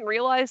 but we didn't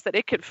realize that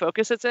it could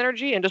focus its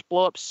energy and just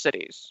blow up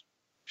cities.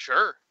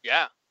 Sure.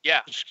 Yeah.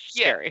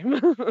 Scary.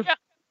 Yeah.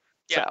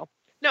 So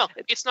no,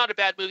 it's not a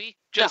bad movie.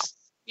 Just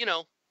you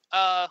know,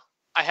 I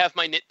have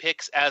my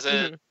nitpicks as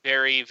a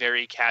very,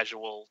 very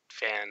casual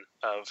fan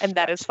of, and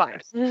that is fine.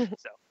 So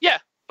yeah.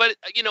 But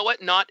you know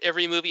what? Not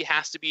every movie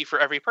has to be for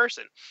every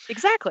person.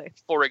 Exactly.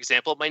 For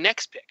example, my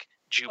next pick,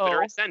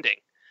 Jupiter Ascending.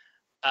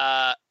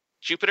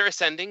 Jupiter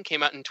Ascending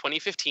came out in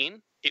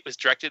 2015. It was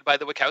directed by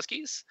the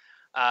Wachowskis.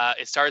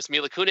 It stars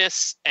Mila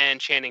Kunis and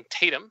Channing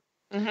Tatum.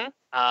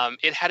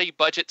 It had a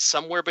budget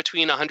somewhere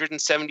between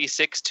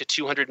 $176 to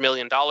 $200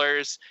 million,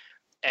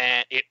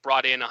 and it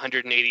brought in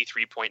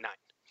 183.9.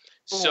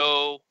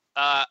 So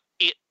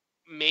it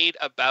made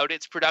about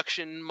its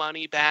production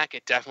money back.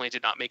 It definitely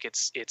did not make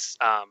its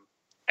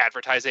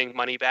advertising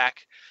money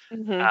back.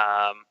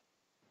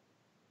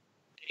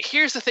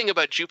 Here's the thing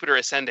about Jupiter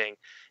Ascending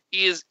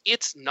is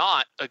it's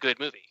not a good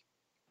movie.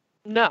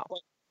 No.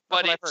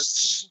 But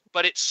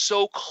it's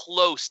so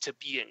close to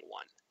being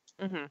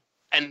one.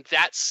 And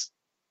that's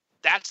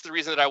the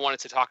reason that I wanted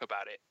to talk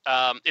about it.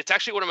 It's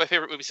actually one of my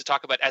favorite movies to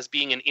talk about as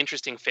being an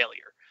interesting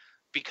failure,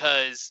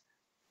 because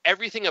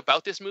everything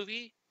about this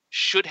movie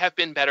should have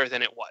been better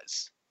than it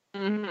was.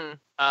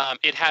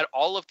 It had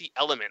all of the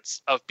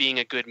elements of being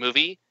a good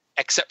movie,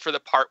 except for the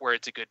part where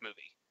it's a good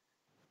movie.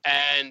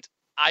 And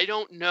I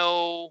don't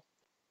know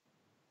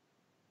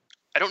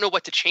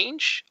what to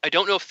change. I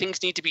don't know if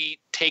things needed to be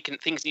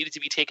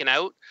taken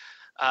out.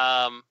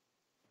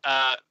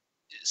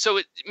 So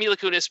Mila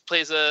Kunis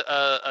plays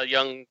a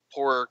young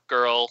poor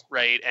girl,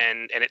 right?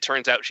 And it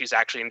turns out she's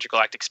actually an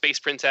intergalactic space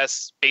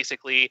princess,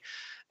 basically.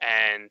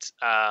 And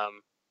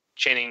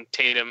Channing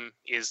Tatum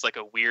is like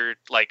a weird,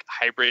 like,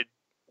 hybrid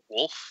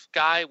wolf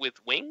guy with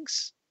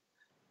wings.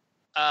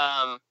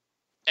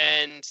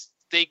 And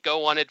they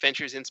go on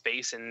adventures in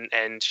space,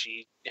 and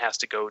she has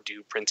to go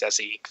do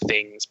princessy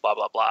things, blah,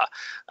 blah, blah.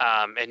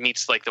 And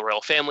meets, like, the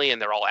royal family,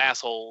 and they're all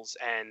assholes.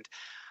 And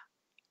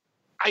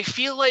I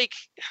feel like,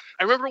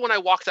 I remember when I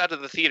walked out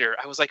of the theater,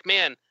 I was like,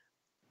 man,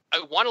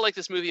 I want to like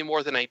this movie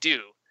more than I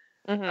do.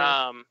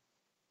 And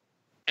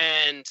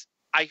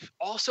I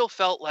also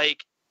felt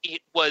like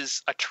it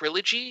was a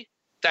trilogy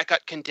that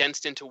got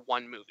condensed into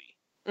one movie.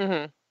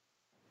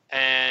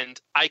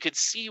 And I could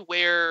see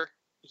where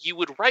you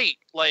would write,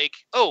 like,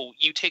 oh,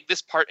 you take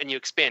this part and you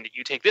expand it.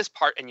 You take this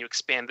part and you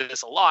expand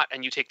this a lot,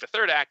 and you take the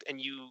third act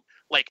and you,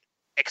 like,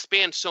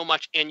 expand so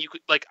much, and you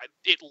could, like,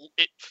 it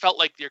felt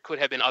like there could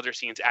have been other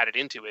scenes added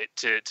into it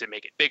to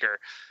make it bigger.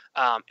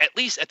 At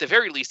the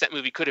very least, that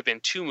movie could have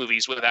been 2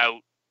 movies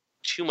without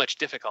too much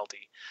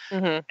difficulty.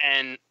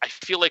 And I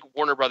feel like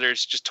Warner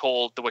Brothers just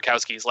told the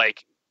Wachowskis,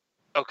 like,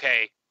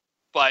 okay,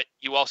 but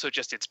you also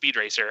just did Speed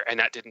Racer, and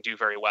that didn't do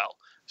very well.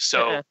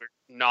 So we're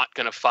not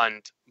going to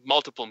fund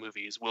multiple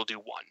movies. We'll do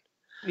one.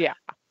 Yeah.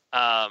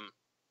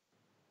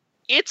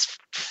 It's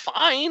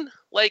fine.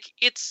 Like,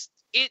 it's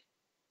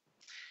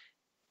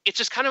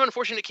just kind of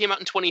unfortunate it came out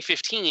in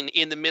 2015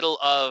 in the middle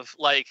of,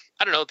 like,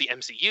 I don't know, the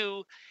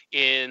MCU,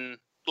 in,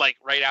 like,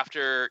 right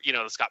after,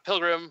 the Scott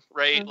Pilgrim,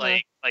 right? Mm-hmm.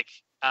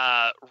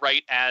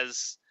 Right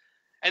as,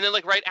 and then,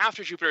 like, right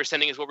after Jupiter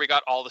Ascending is where we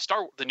got all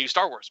the new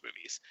Star Wars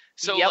movies.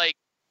 So, like,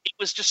 it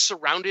was just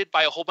surrounded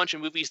by a whole bunch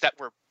of movies that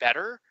were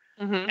better.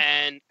 Mm-hmm.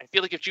 And I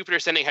feel like if Jupiter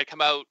Ascending had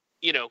come out,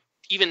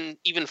 even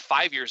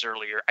 5 years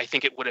earlier, I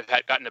think it would have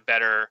gotten a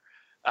better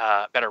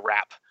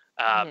rap.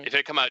 If it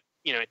had come out,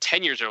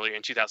 10 years earlier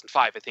in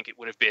 2005, I think it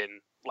would have been,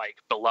 like,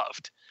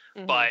 beloved.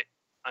 Mm-hmm. But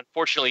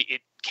unfortunately,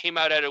 it came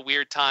out at a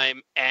weird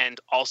time, and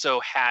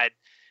also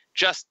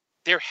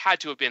there had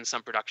to have been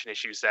some production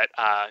issues that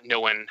no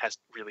one has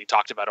really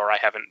talked about, or I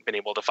haven't been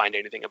able to find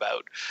anything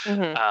about.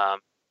 Mm-hmm.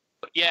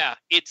 But yeah,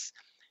 it's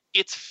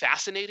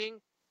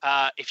fascinating.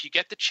 If you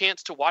get the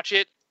chance to watch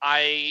it,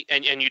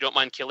 and you don't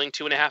mind killing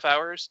 2.5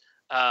 hours,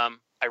 I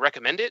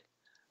recommend it.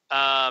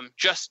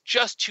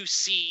 Just to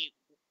see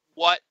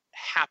what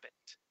happened.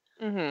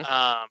 Mm-hmm.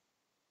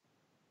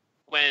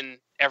 When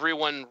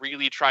everyone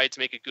really tried to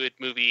make a good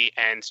movie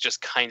and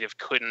just kind of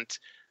couldn't.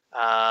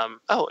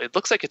 It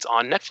looks like it's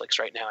on Netflix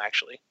right now,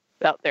 actually.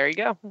 Well, there you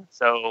go.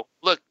 So,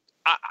 look,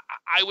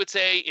 I would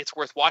say it's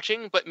worth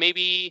watching, but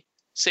maybe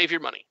save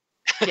your money.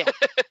 Yeah.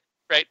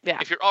 Right? Yeah.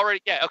 If you're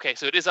already, okay,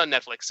 so it is on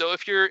Netflix. So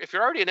if you're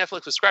already a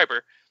Netflix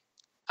subscriber,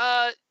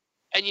 and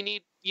you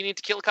need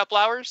to kill a couple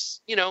hours,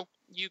 you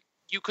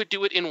could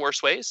do it in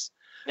worse ways.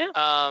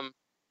 Yeah.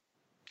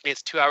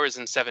 It's 2 hours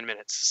and 7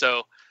 minutes.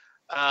 So,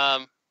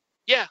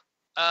 yeah.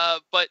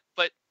 But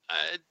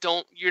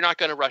you're not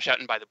going to rush out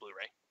and buy the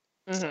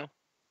Blu-ray. Mm-hmm. So.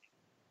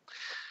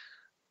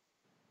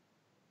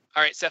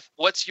 All right, Steph,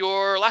 what's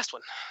your last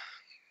one?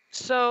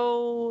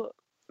 So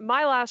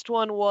my last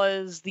one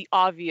was the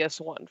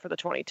obvious one for the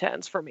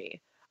 2010s for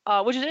me,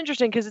 which is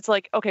interesting because it's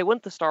like, okay,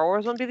 wouldn't the Star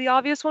Wars one be the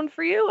obvious one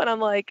for you? And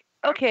I'm like,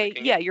 okay,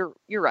 yeah, you're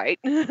right.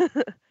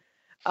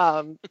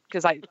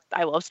 Because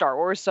I love Star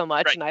Wars so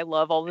much, right. And I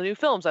love all the new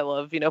films. I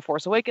love,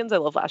 Force Awakens. I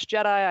love Last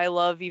Jedi. I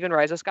love even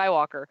Rise of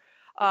Skywalker.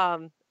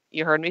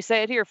 You heard me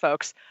say it here,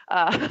 folks.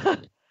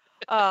 But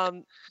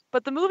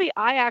the movie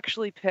I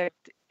actually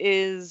picked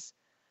is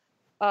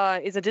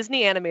a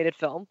Disney animated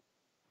film.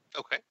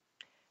 Okay.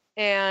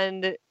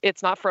 And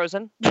it's not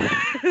Frozen.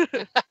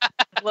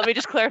 Let me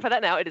just clarify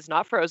that now. It is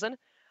not Frozen.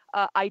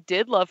 I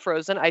did love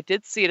Frozen. I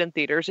did see it in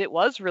theaters. It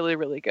was really,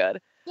 really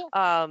good.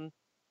 Yeah.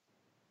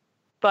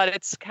 But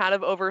it's kind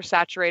of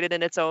oversaturated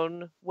in its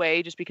own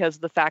way just because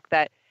of the fact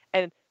that,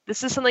 and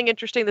this is something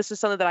interesting. This is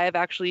something that I have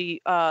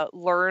actually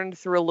learned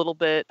through a little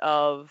bit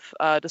of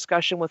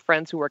discussion with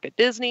friends who work at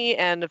Disney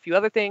and a few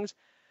other things.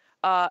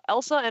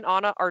 Elsa and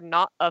Anna are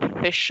not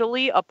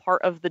officially a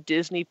part of the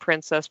Disney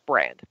Princess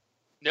brand.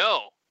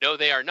 No,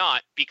 they are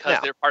not, because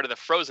they're part of the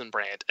Frozen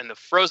brand, and the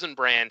Frozen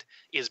brand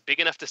is big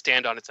enough to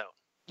stand on its own.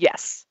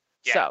 Yes.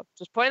 Yeah. So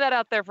just pointing that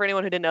out there for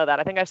anyone who didn't know that.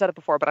 I think I've said it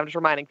before, but I'm just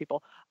reminding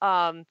people.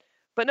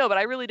 But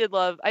I really did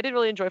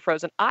really enjoy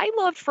Frozen. I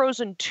loved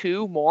Frozen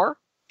 2 more.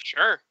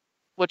 Sure.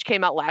 Which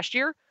came out last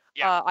year.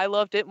 Yeah. I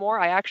loved it more.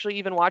 I actually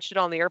even watched it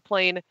on the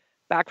airplane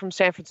back from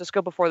San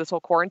Francisco before this whole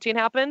quarantine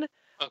happened.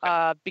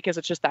 Okay. Because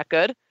it's just that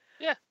good.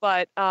 Yeah.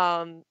 But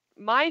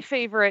my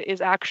favorite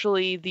is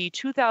actually the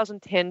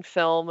 2010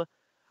 film,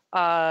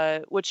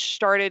 which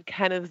started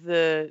kind of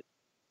well,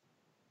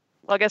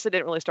 I guess it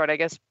didn't really start. I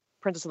guess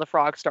Princess and the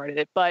Frog started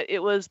it, but it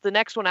was the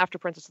next one after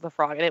Princess and the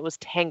Frog, and it was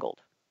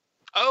Tangled.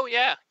 Oh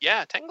yeah,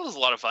 yeah. Tangled is a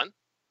lot of fun.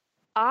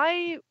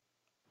 I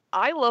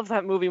love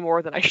that movie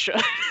more than I should.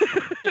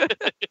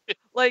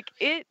 Like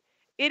it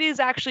is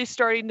actually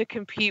starting to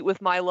compete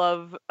with my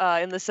love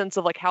in the sense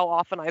of like how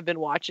often I've been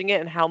watching it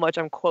and how much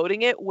I'm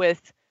quoting it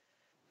with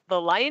The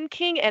Lion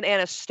King and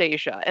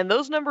Anastasia, and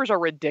those numbers are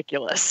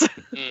ridiculous.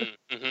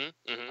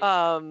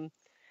 For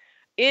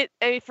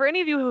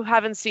any of you who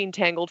haven't seen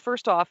Tangled,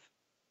 first off,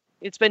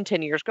 it's been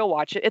 10 years. Go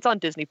watch it. It's on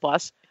Disney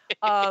Plus.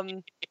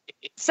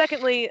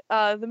 Secondly,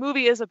 the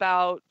movie is it's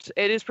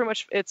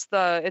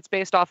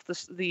based off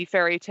the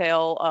fairy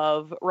tale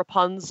of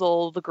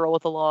Rapunzel, the girl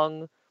with the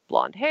long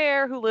blonde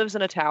hair who lives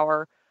in a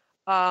tower.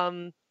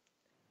 But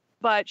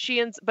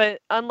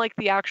unlike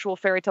the actual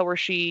fairy tale where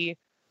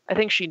I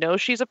think she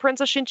knows she's a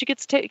princess and she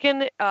gets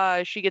taken at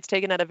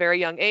a very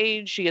young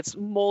age. She gets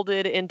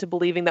molded into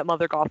believing that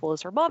Mother Gothel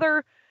is her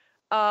mother.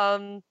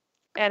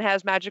 And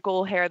has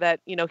magical hair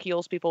that,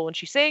 heals people when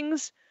she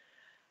sings.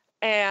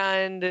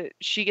 And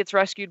she gets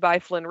rescued by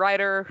Flynn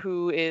Rider,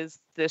 who is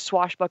this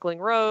swashbuckling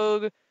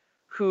rogue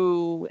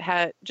who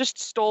had just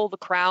stole the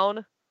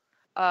crown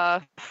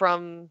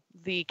from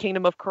the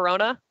kingdom of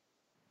Corona.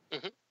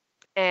 Mm-hmm.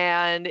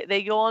 And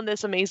they go on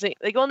this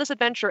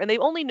adventure, and they've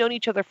only known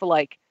each other for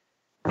like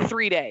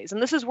 3 days.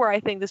 And this is where I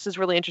think this is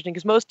really interesting,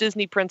 because most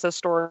Disney princess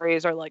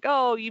stories are like,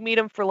 oh, you meet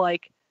them for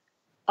like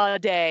a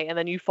day and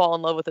then you fall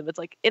in love with him. It's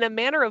like in a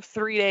matter of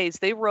 3 days,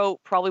 they wrote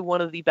probably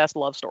one of the best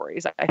love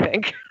stories, I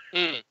think.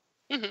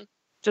 Mm-hmm.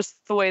 Just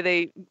the way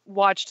they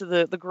watched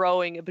the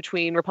growing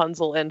between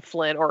Rapunzel and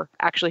Flynn, or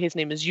actually his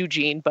name is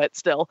Eugene, but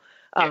still.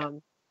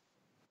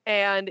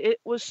 And it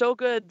was so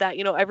good that,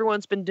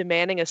 everyone's been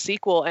demanding a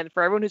sequel. And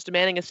for everyone who's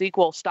demanding a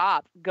sequel,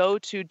 stop. Go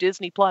to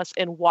Disney Plus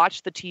and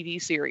watch the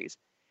TV series.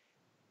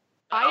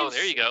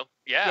 There you go.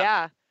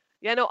 Yeah.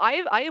 Yeah, no,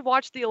 I have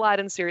watched the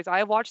Aladdin series. I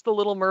have watched the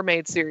Little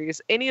Mermaid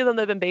series. Any of them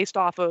that have been based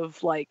off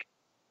of, like,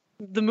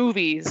 the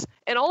movies.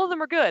 And all of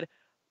them are good.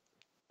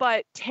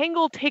 But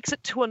Tangled takes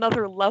it to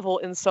another level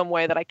in some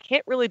way that I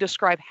can't really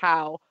describe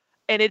how.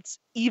 And it's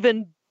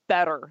even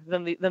better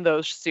than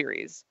those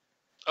series.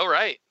 Oh,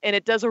 right. And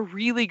it does a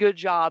really good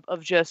job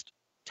of just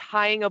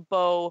tying a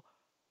bow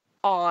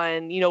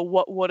on,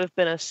 what would have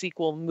been a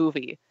sequel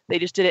movie. They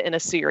just did it in a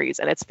series,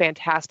 and it's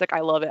fantastic.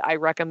 I love it. I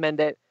recommend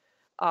it.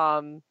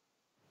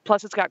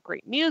 Plus, it's got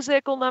great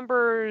musical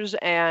numbers,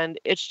 and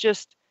it's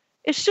just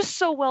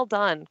so well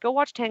done. Go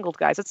watch Tangled,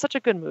 guys. It's such a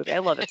good movie. I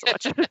love it so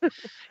much.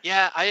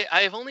 Yeah,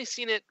 I've only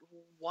seen it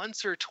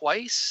once or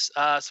twice,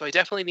 so I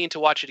definitely need to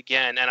watch it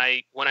again. And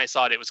when I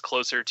saw it, it was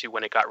closer to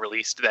when it got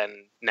released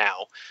than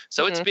now.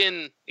 So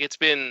it's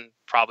been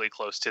probably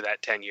close to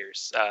that 10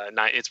 years.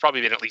 It's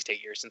probably been at least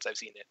 8 years since I've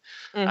seen it.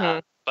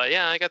 But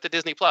yeah, I got the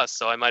Disney Plus,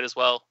 so I might as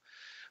well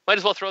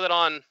throw that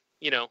on.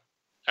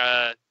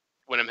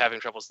 When I'm having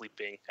trouble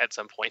sleeping at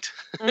some point.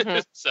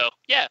 So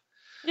yeah,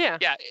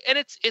 and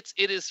it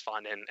is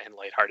fun and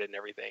lighthearted and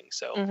everything.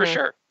 So for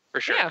sure,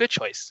 yeah. Good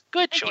choice.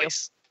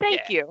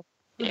 Thank you.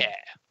 Yeah.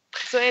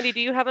 So Andy,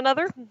 do you have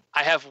another?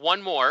 I have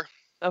one more.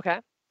 Okay.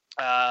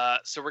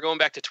 So we're going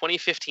back to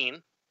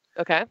 2015.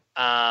 Okay.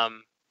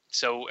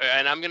 So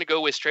and I'm gonna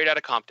go with Straight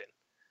Outta Compton.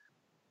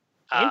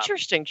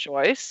 Interesting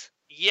choice.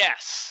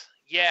 Yes.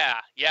 Yeah.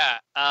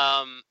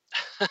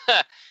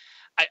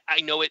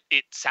 I know it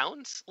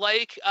sounds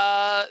like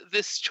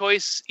this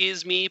choice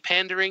is me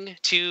pandering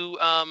to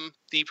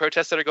the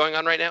protests that are going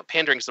on right now.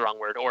 Pandering is the wrong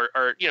word, or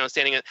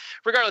standing in.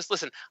 Regardless,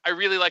 listen, I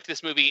really liked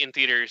this movie in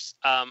theaters.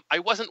 I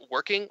wasn't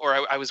working,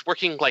 or I was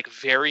working like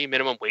very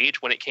minimum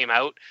wage when it came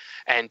out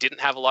and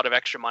didn't have a lot of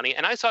extra money.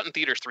 And I saw it in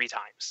theaters 3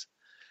 times.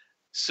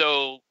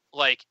 So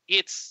like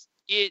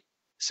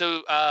Straight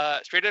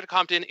Outta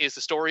Compton is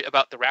the story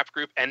about the rap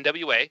group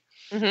NWA.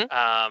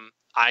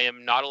 I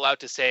am not allowed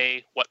to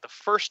say what the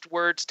first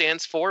word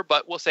stands for,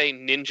 but we'll say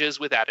ninjas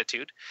with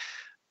attitude.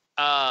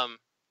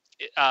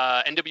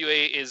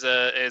 NWA is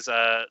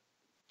a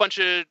bunch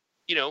of,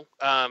 it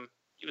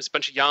was a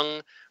bunch of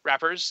young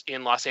rappers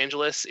in Los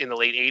Angeles in the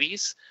late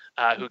 80s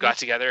who got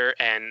together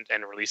and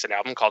released an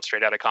album called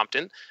Straight Outta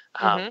Compton.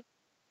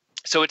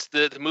 So it's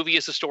the movie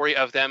is the story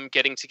of them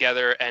getting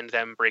together and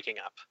them breaking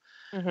up.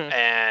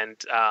 And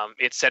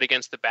it's set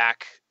against the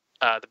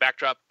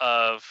backdrop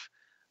of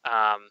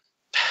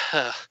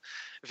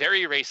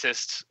very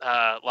racist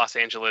Los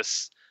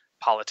Angeles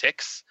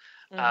politics.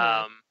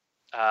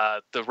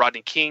 The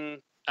Rodney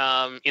King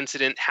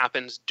incident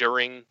happens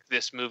during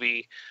this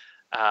movie.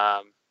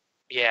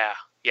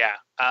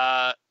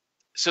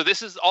 So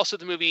this is also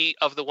the movie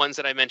of the ones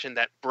that I mentioned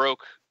that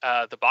broke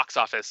the box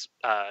office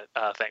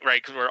thing,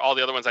 right? Because all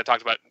the other ones I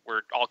talked about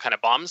were all kind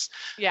of bombs.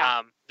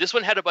 Yeah. This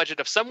one had a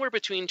budget of somewhere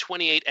between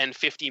 $28 and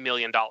 $50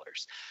 million.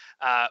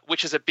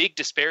 Which is a big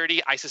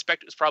disparity. I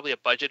suspect it was probably a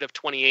budget of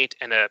 28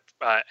 and an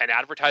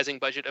advertising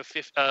budget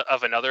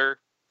of another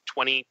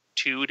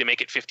 22 to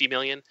make it 50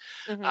 million.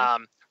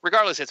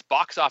 Regardless, its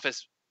box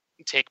office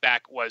take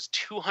back was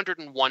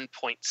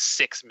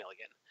 201.6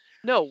 million.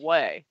 No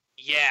way.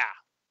 Yeah.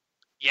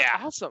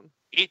 That's awesome.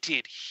 It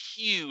did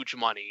huge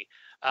money.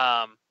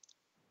 I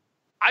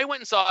went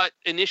and saw it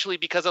initially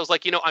because I was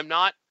like, I'm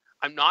not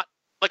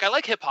like, I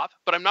like hip hop,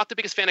 but I'm not the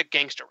biggest fan of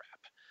gangster rap.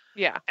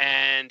 Yeah.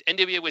 And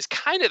NWA was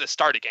kind of the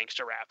start of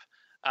gangster rap.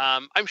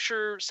 I'm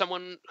sure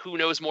someone who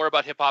knows more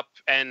about hip hop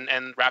and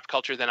rap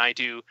culture than I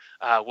do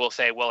will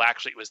say, well,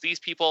 actually, it was these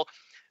people.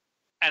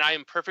 And I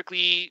am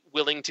perfectly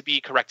willing to be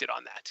corrected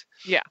on that.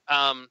 Yeah.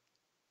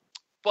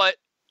 But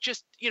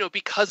just,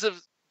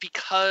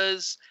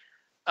 because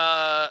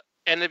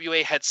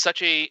NWA had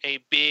such a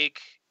big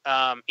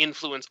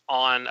influence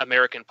on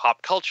American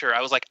pop culture,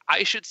 I was like,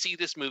 I should see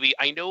this movie.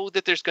 I know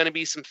that there's going to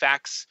be some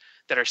facts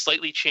that are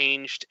slightly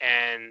changed,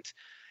 and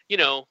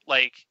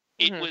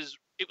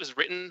it was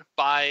written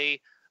by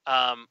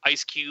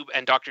Ice Cube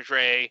and Dr.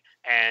 Dre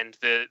and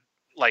the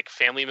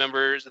family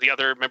members, the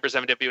other members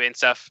of NWA and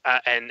stuff,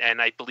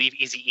 and I believe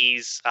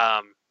Eazy-E's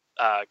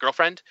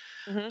girlfriend.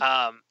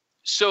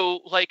 So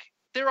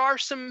there are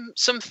some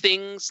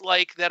things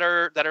that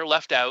are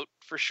left out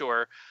for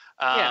sure.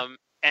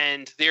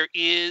 And there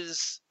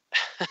is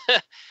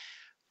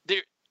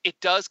it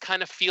does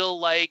kind of feel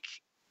like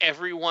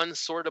everyone's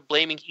sort of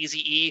blaming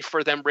Eazy-E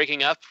for them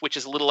breaking up, which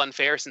is a little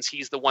unfair since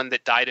he's the one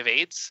that died of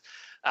AIDS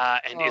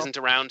and isn't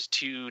around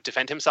to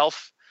defend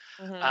himself.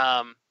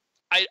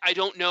 I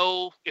don't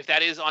know if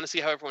that is honestly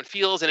how everyone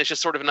feels, and it's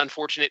just sort of an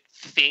unfortunate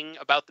thing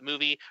about the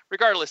movie.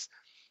 Regardless,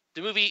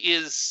 The movie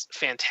is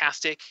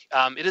fantastic.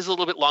 It is a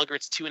little bit longer.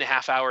 It's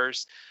 2.5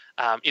 hours.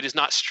 It is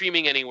not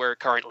streaming anywhere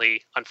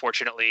currently,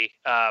 unfortunately.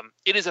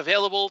 It is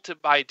available to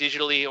buy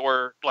digitally,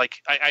 or like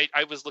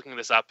I was looking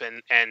this up,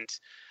 and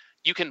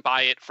you can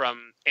buy it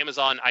from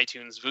Amazon,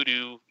 iTunes,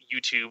 Vudu,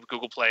 YouTube,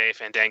 Google Play,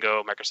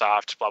 Fandango,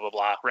 Microsoft, blah blah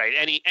blah. Right?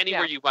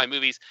 Anywhere you buy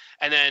movies,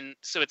 and then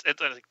so it's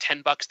like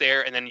 $10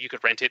 there, and then you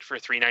could rent it for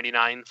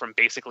 $3.99 from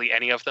basically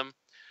any of them.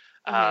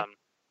 Mm-hmm.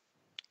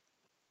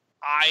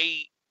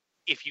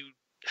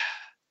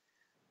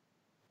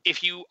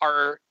 If you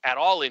are at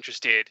all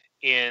interested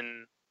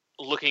in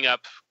looking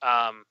up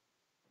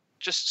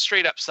just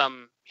straight up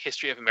some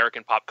history of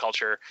American pop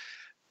culture,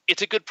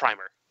 it's a good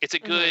primer. It's a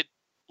good,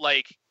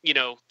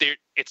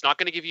 it's not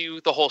going to give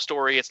you the whole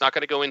story. It's not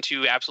going to go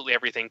into absolutely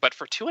everything, but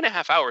for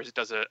 2.5 hours, it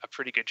does a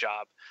pretty good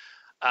job.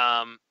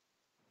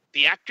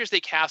 The actors they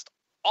cast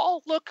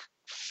all look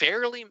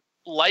fairly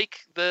like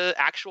the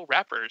actual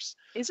rappers.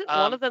 Isn't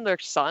one of them their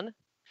son?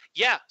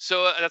 Yeah.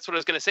 So that's what I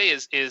was going to say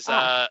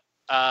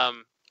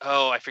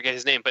I forget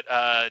his name, but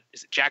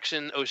is it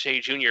Jackson O'Shea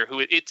Jr.,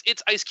 who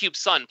it's Ice Cube's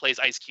son, plays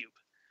Ice Cube.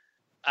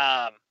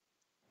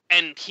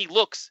 And he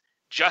looks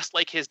just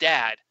like his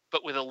dad,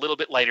 but with a little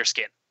bit lighter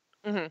skin.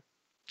 Mm-hmm.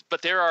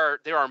 But there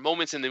are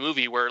moments in the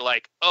movie where,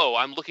 like, oh,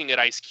 I'm looking at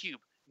Ice Cube.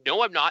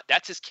 No, I'm not.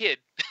 That's his kid.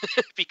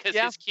 Because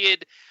his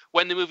kid,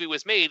 when the movie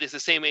was made, is the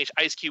same age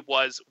Ice Cube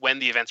was when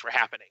the events were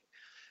happening.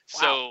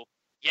 Wow. So,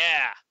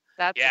 yeah.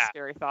 That's a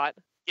scary thought.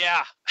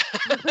 Yeah.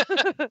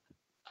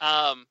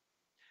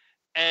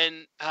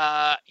 And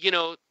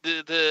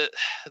the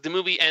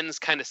movie ends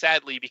kind of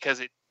sadly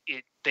because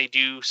they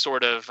do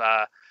sort of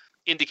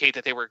indicate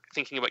that they were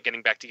thinking about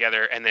getting back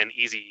together, and then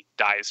Easy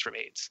dies from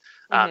AIDS.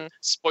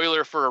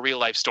 Spoiler for a real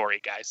life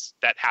story, guys.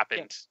 That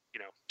happened,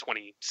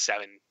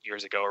 27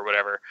 years ago or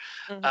whatever.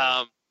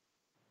 Mm-hmm.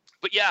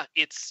 But yeah,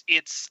 it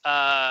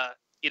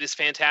is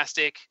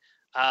fantastic.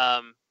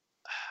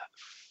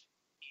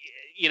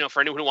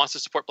 For anyone who wants to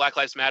support Black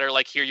Lives Matter,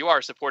 like, here you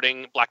are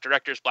supporting Black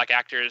directors, Black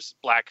actors,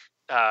 Black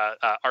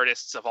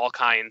artists of all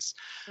kinds.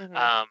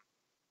 Mm-hmm.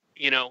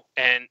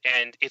 And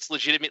it's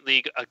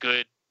legitimately a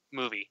good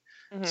movie.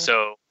 Mm-hmm.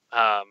 So,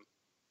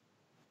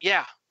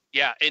 yeah.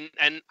 And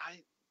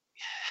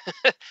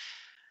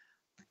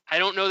I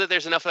don't know that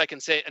there's enough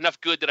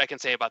good that I can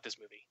say about this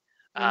movie.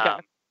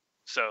 Okay.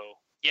 So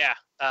yeah.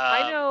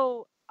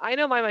 I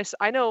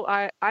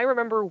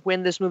remember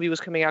when this movie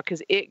was coming out,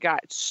 because it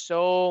got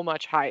so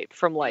much hype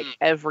from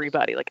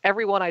everybody. Like,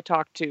 everyone I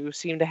talked to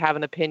seemed to have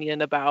an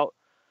opinion about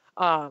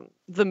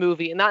the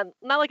movie, and not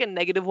like a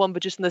negative one,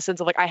 but just in the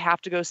sense of, like, I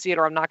have to go see it,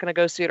 or I'm not going to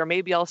go see it, or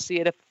maybe I'll see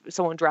it if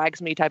someone drags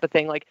me, type of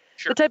thing. Like,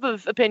 sure. The type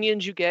of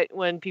opinions you get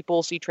when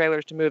people see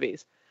trailers to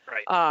movies.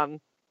 Right.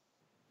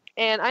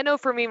 And I know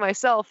for me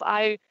myself,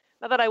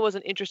 not that I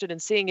wasn't interested in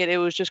seeing it, it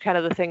was just kind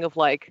of the thing of,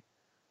 like,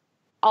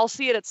 I'll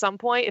see it at some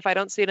point. If I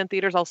don't see it in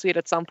theaters, I'll see it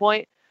at some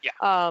point.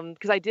 Yeah.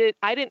 Because I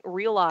didn't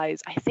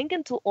realize, I think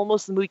until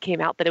almost the movie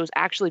came out, that it was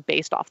actually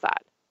based off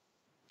that.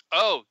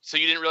 Oh, so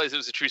you didn't realize it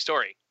was a true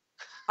story?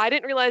 I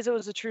didn't realize it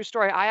was a true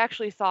story. I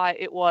actually thought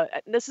it was,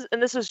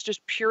 and this is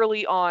just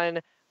purely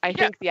on, I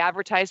think, the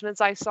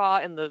advertisements I saw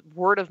and the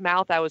word of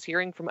mouth I was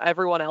hearing from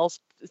everyone else,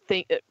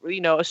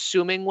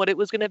 assuming what it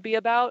was going to be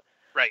about.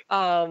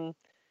 Right.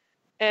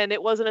 And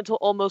it wasn't until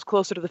almost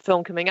closer to the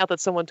film coming out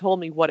that someone told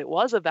me what it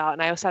was about,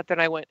 and I sat there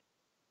and I went,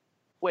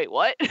 "Wait,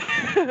 what?"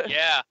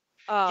 Yeah.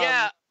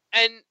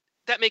 And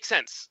that makes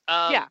sense.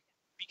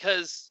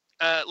 Because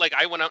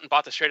I went out and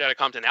bought the Straight Outta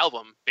Compton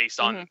album based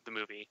on the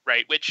movie,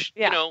 right? Which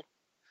a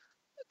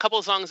couple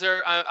of songs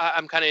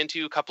I'm kind of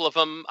into. A couple of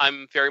them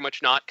I'm very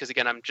much not, because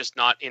again, I'm just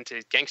not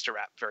into gangster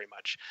rap very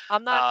much.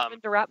 I'm not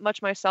into rap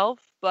much myself,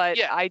 but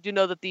I do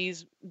know that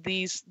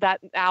that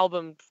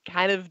album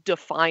kind of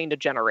defined a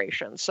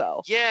generation.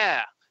 So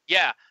yeah,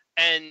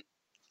 and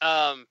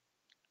I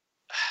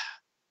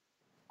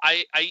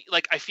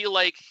feel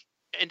like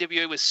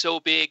NWA was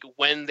so big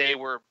when they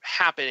were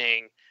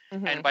happening,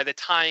 and by the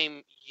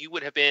time you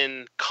would have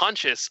been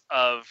conscious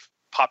of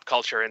pop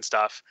culture and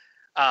stuff,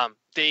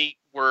 they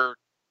were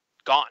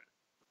gone.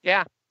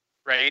 Yeah.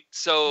 Right.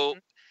 So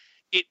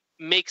it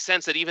makes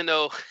sense that even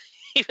though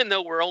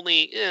we're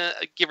only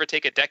give or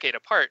take a decade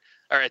apart,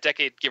 or a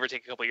decade give or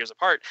take a couple years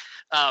apart,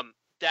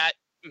 that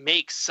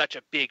makes such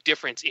a big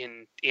difference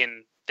in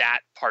that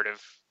part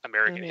of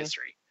American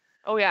history.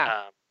 Oh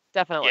yeah,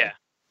 definitely.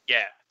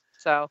 Yeah.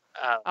 So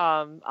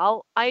after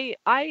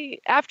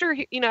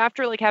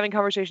like having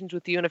conversations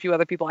with you and a few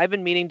other people, I've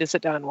been meaning to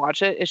sit down and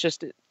watch it. It's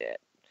just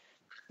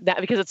that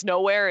because it's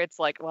nowhere. It's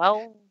like,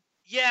 well.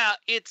 Yeah,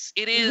 it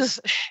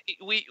is.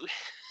 We're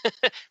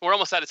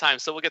almost out of time,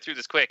 so we'll get through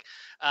this quick.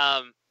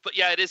 But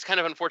yeah, it is kind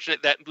of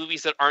unfortunate that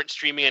movies that aren't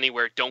streaming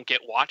anywhere don't get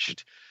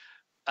watched.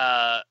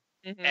 But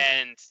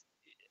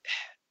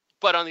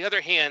on the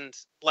other hand,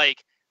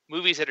 like,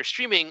 movies that are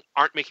streaming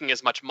aren't making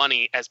as much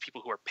money as people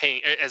who are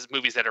paying, as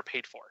movies that are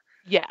paid for.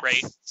 Yes.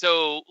 Right.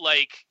 So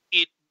like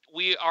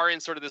we are in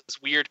sort of this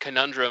weird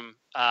conundrum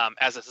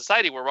as a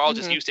society where we're all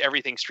just used to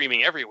everything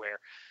streaming everywhere,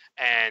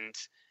 and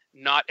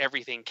not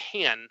everything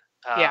can.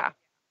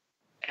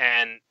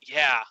 And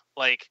yeah,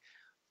 like,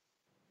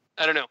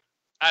 I don't know.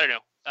 I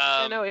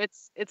know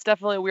it's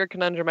definitely a weird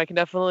conundrum. I can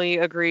definitely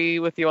agree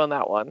with you on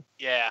that one.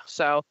 Yeah.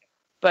 So,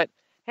 but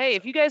hey,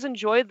 if you guys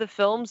enjoyed the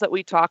films that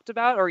we talked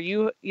about, or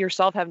you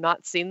yourself have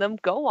not seen them,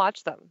 go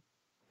watch them,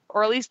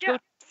 or at least go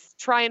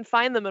try and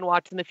find them and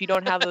watch them if you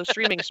don't have those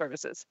streaming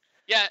services.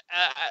 Yeah,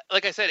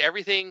 like I said,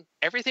 everything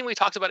we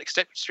talked about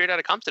Straight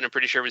Outta Compton, I'm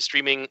pretty sure was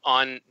streaming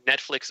on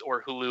Netflix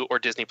or Hulu or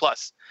Disney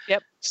Plus.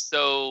 Yep.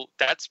 So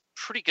that's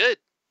pretty good.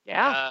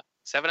 Yeah.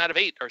 7 out of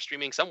 8 are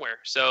streaming somewhere.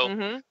 So,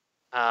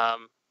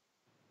 Mm-hmm.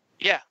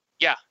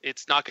 yeah,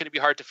 it's not going to be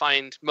hard to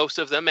find most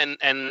of them. And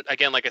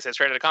again, like I said,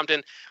 Straight Outta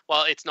Compton,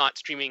 while it's not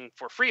streaming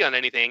for free on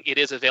anything, it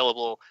is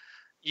available.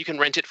 You can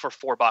rent it for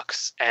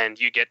 $4 and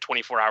you get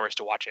 24 hours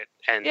to watch it.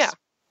 And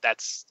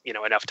that's,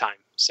 enough time.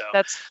 So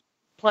that's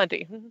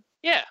plenty.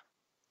 Yeah.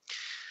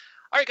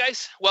 All right,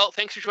 guys. Well,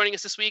 thanks for joining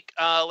us this week.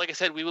 Like I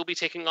said, we will be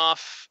taking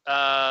off, or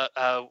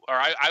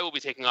I will be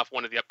taking off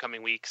one of the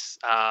upcoming weeks.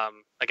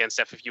 Again,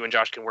 Steph, if you and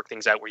Josh can work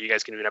things out where you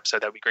guys can do an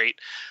episode, that would be great.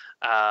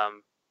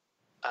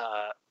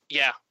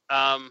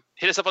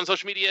 Hit us up on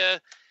social media.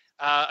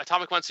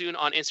 Atomic Monsoon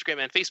on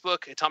Instagram and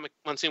Facebook. Atomic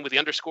Monsoon with the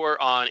 _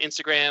 on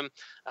Instagram.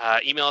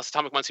 Email us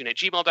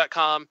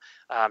atomicmonsoon@gmail.com.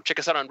 Check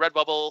us out on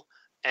Redbubble.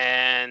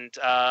 And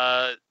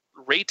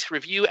rate,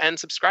 review, and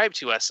subscribe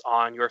to us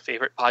on your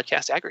favorite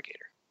podcast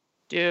aggregator.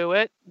 Do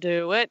it.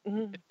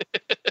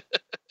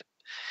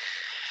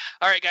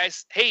 All right,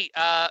 guys. Hey,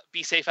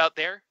 be safe out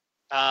there,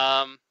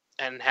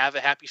 and have a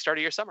happy start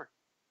of your summer.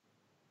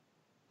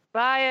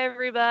 Bye,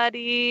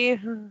 everybody.